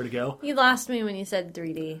guys where to go. You lost me when you said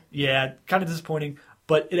 3D. Yeah, kind of disappointing.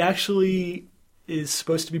 But it actually is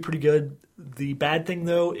supposed to be pretty good. The bad thing,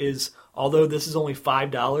 though, is although this is only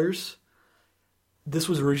 $5, this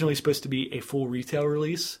was originally supposed to be a full retail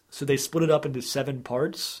release. So they split it up into 7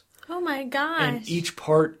 parts. Oh my gosh. And each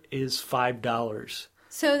part is $5.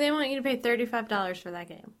 So they want you to pay $35 for that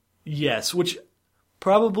game. Yes, which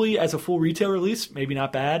probably as a full retail release, maybe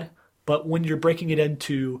not bad. But when you're breaking it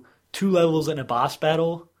into 2 levels and a boss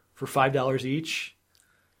battle for $5 each,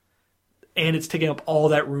 and it's taking up all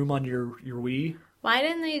that room on your Wii. Why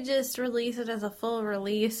didn't they just release it as a full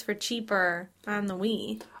release for cheaper on the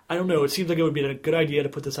Wii? I don't know. It seems like it would be a good idea to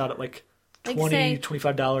put this out at like $20,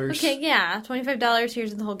 $25. Okay, yeah, $25,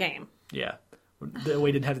 here's the whole game. Yeah. That way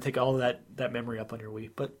you didn't have to take all of that memory up on your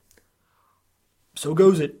Wii. But so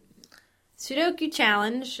goes it. Sudoku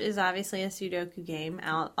Challenge is obviously a Sudoku game,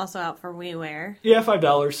 also out for WiiWare. Yeah,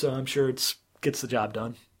 $5, so I'm sure it gets the job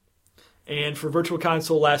done. And for Virtual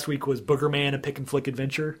Console, last week was Boogerman, a pick and flick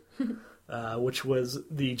adventure, which was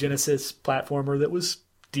the Genesis platformer that was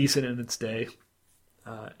decent in its day.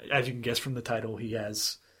 As you can guess from the title, he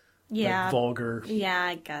has vulgar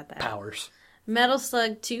I got that. powers. Metal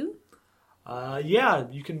Slug 2? Yeah,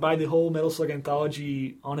 you can buy the whole Metal Slug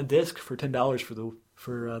anthology on a disc for $10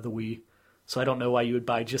 for the Wii. So I don't know why you would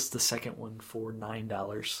buy just the second one for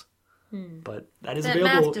 $9. But that is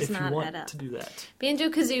available if you want to do that.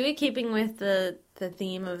 Banjo-Kazooie, keeping with the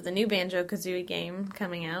theme of the new Banjo-Kazooie game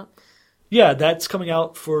coming out. Yeah, that's coming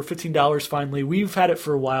out for $15 finally. We've had it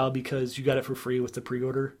for a while because you got it for free with the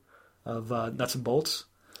pre-order of Nuts and Bolts.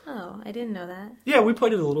 Oh, I didn't know that. Yeah, we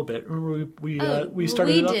played it a little bit. Remember we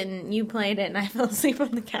started it up? We didn't. You played it and I fell asleep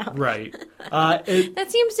on the couch. Right. That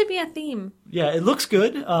seems to be a theme. Yeah, it looks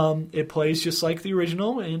good. It plays just like the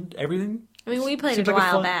original and everything I mean, we played Seems it a like a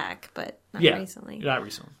while fun- back, but not Yeah, recently. not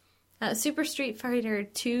recently. Super Street Fighter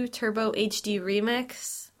 2 Turbo HD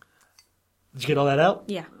Remix. Did you get all that out?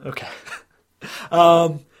 Yeah. Okay.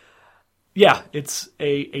 Yeah, it's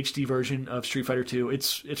a HD version of Street Fighter 2.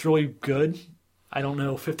 It's really good. I don't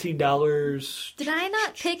know, $15. Did I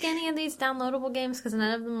not pick any of these downloadable games because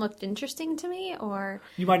none of them looked interesting to me, or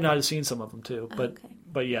You might not have seen some of them too, but Okay.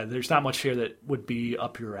 but yeah, there's not much here that would be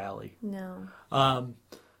up your alley. no?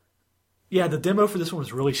 Yeah, the demo for this one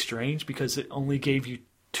was really strange because it only gave you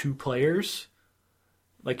 2 players.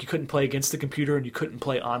 Like you couldn't play against the computer and you couldn't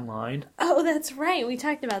play online. Oh, that's right. We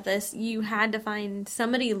talked about this. You had to find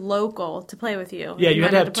somebody local to play with you. Yeah, you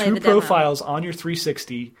had to have play 2 the demo. profiles on your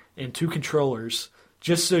 360 and 2 controllers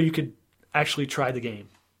just so you could actually try the game.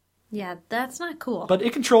 Yeah, that's not cool. But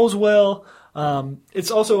it controls well.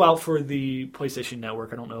 It's also out for the PlayStation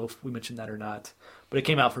Network. I don't know if we mentioned that or not, but it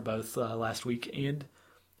came out for both last week, and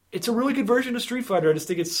it's a really good version of Street Fighter. I just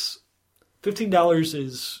think it's $15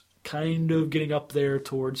 is kind of getting up there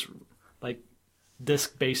towards like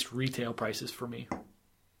disc-based retail prices for me.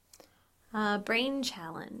 Brain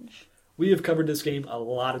Challenge. We have covered this game a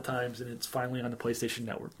lot of times, and it's finally on the PlayStation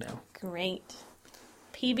Network now. Great.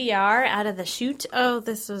 PBR Out of the Chute. Oh,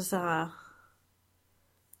 this was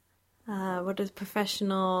what is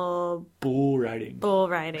professional Bull riding. bull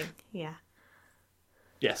riding? Yeah.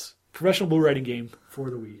 Yes. Professional bull riding game for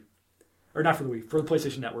the Wii. Or not for the Wii, for the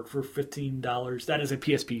PlayStation Network for $15. That is a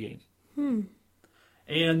PSP game.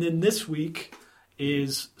 And then this week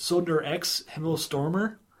is Soldier X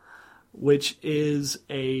Himmelstormer, which is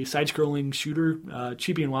a side-scrolling shooter.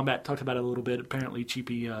 Cheapy and Wombat talked about it a little bit. Apparently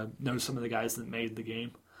Cheapy knows some of the guys that made the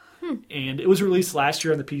game. And it was released last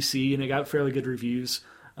year on the PC, and it got fairly good reviews.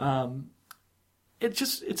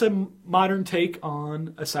 It's a modern take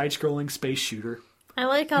on a side-scrolling space shooter. I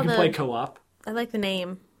like You all can play co-op. I like the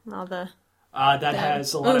name. All the That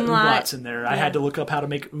has a lot of umlaut. umlauts in there. I had to look up how to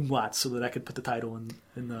make umlauts so that I could put the title in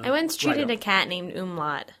the I once treated a write-up. cat named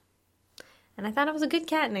Umlaut. And I thought it was a good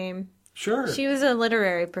cat name. Sure. She was a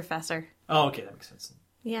literary professor. Oh, okay, that makes sense.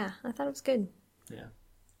 Yeah, I thought it was good. Yeah.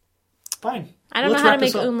 Fine. I don't Let's know how wrap to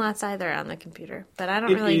make this up. umlauts either on the computer, but I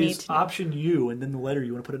don't It really need is to know. option U, and then the letter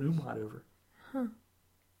you want to put an umlaut over.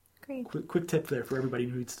 Great. Quick tip there for everybody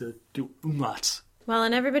who needs to do umlauts. Well,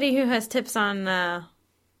 and everybody who has tips on,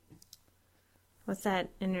 what's that,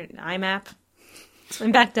 IMAP?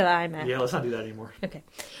 I'm back to the IMAP. Yeah, let's not do that anymore. Okay.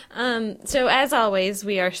 So as always,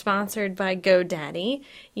 we are sponsored by GoDaddy.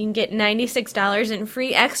 You can get $96 in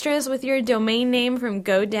free extras with your domain name from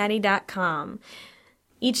GoDaddy.com.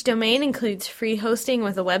 Each domain includes free hosting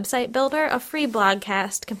with a website builder, a free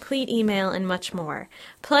blogcast, complete email, and much more.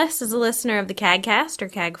 Plus, as a listener of the CAGcast or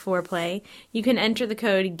CAG4Play, you can enter the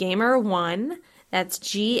code GAMER1, that's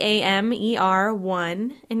GAMER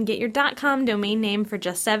 1, and get your .com domain name for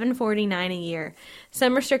just $7.49 a year.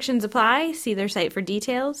 Some restrictions apply. See their site for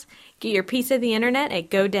details. Get your piece of the internet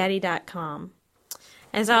at GoDaddy.com.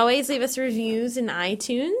 As always, leave us reviews in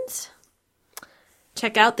iTunes.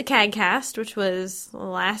 Check out the CAGcast, which was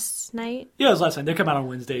last night. Yeah, it was last time. They come out on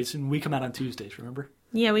Wednesdays, and we come out on Tuesdays, remember?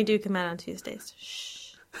 Yeah, we do come out on Tuesdays.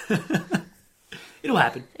 Shh. It'll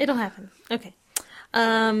happen. It'll happen. Okay.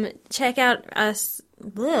 Check out us.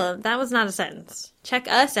 Ugh, that was not a sentence. Check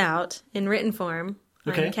us out in written form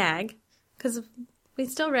Okay. on CAG. Because we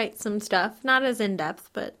still write some stuff. Not as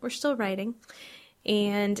in-depth, but we're still writing.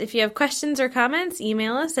 And if you have questions or comments,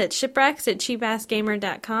 email us at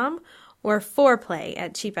shipwrecks@cheapassgamer.com or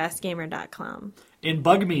foreplay@cheapassgamer.com. And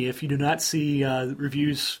bug me if you do not see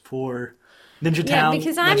reviews for Ninja Yeah, Town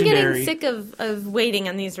because I'm Legendary. getting sick of waiting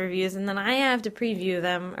on these reviews, and then I have to preview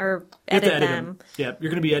them or You have to edit them. Yeah,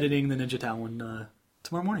 you're going to be editing the Ninja Town one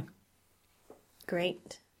tomorrow morning.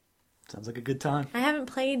 Great. Sounds like a good time. I haven't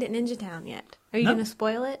played Ninja Town yet. Are you No. going to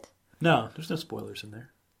spoil it? No, there's no spoilers in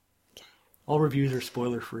there. All reviews are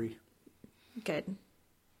spoiler free. Good.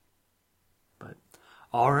 But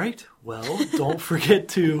all right, well, don't forget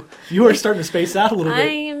to. You are starting to space out a little I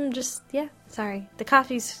bit. am just, sorry. The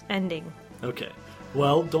coffee's ending. Okay.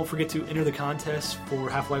 Well, don't forget to enter the contest for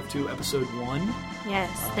Half-Life 2 Episode 1 Yes,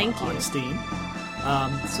 thank you. on Steam.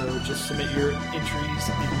 So just submit your entries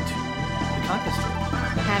into the contest.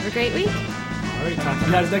 Have a great week. All right, talk to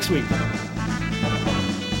you guys next week.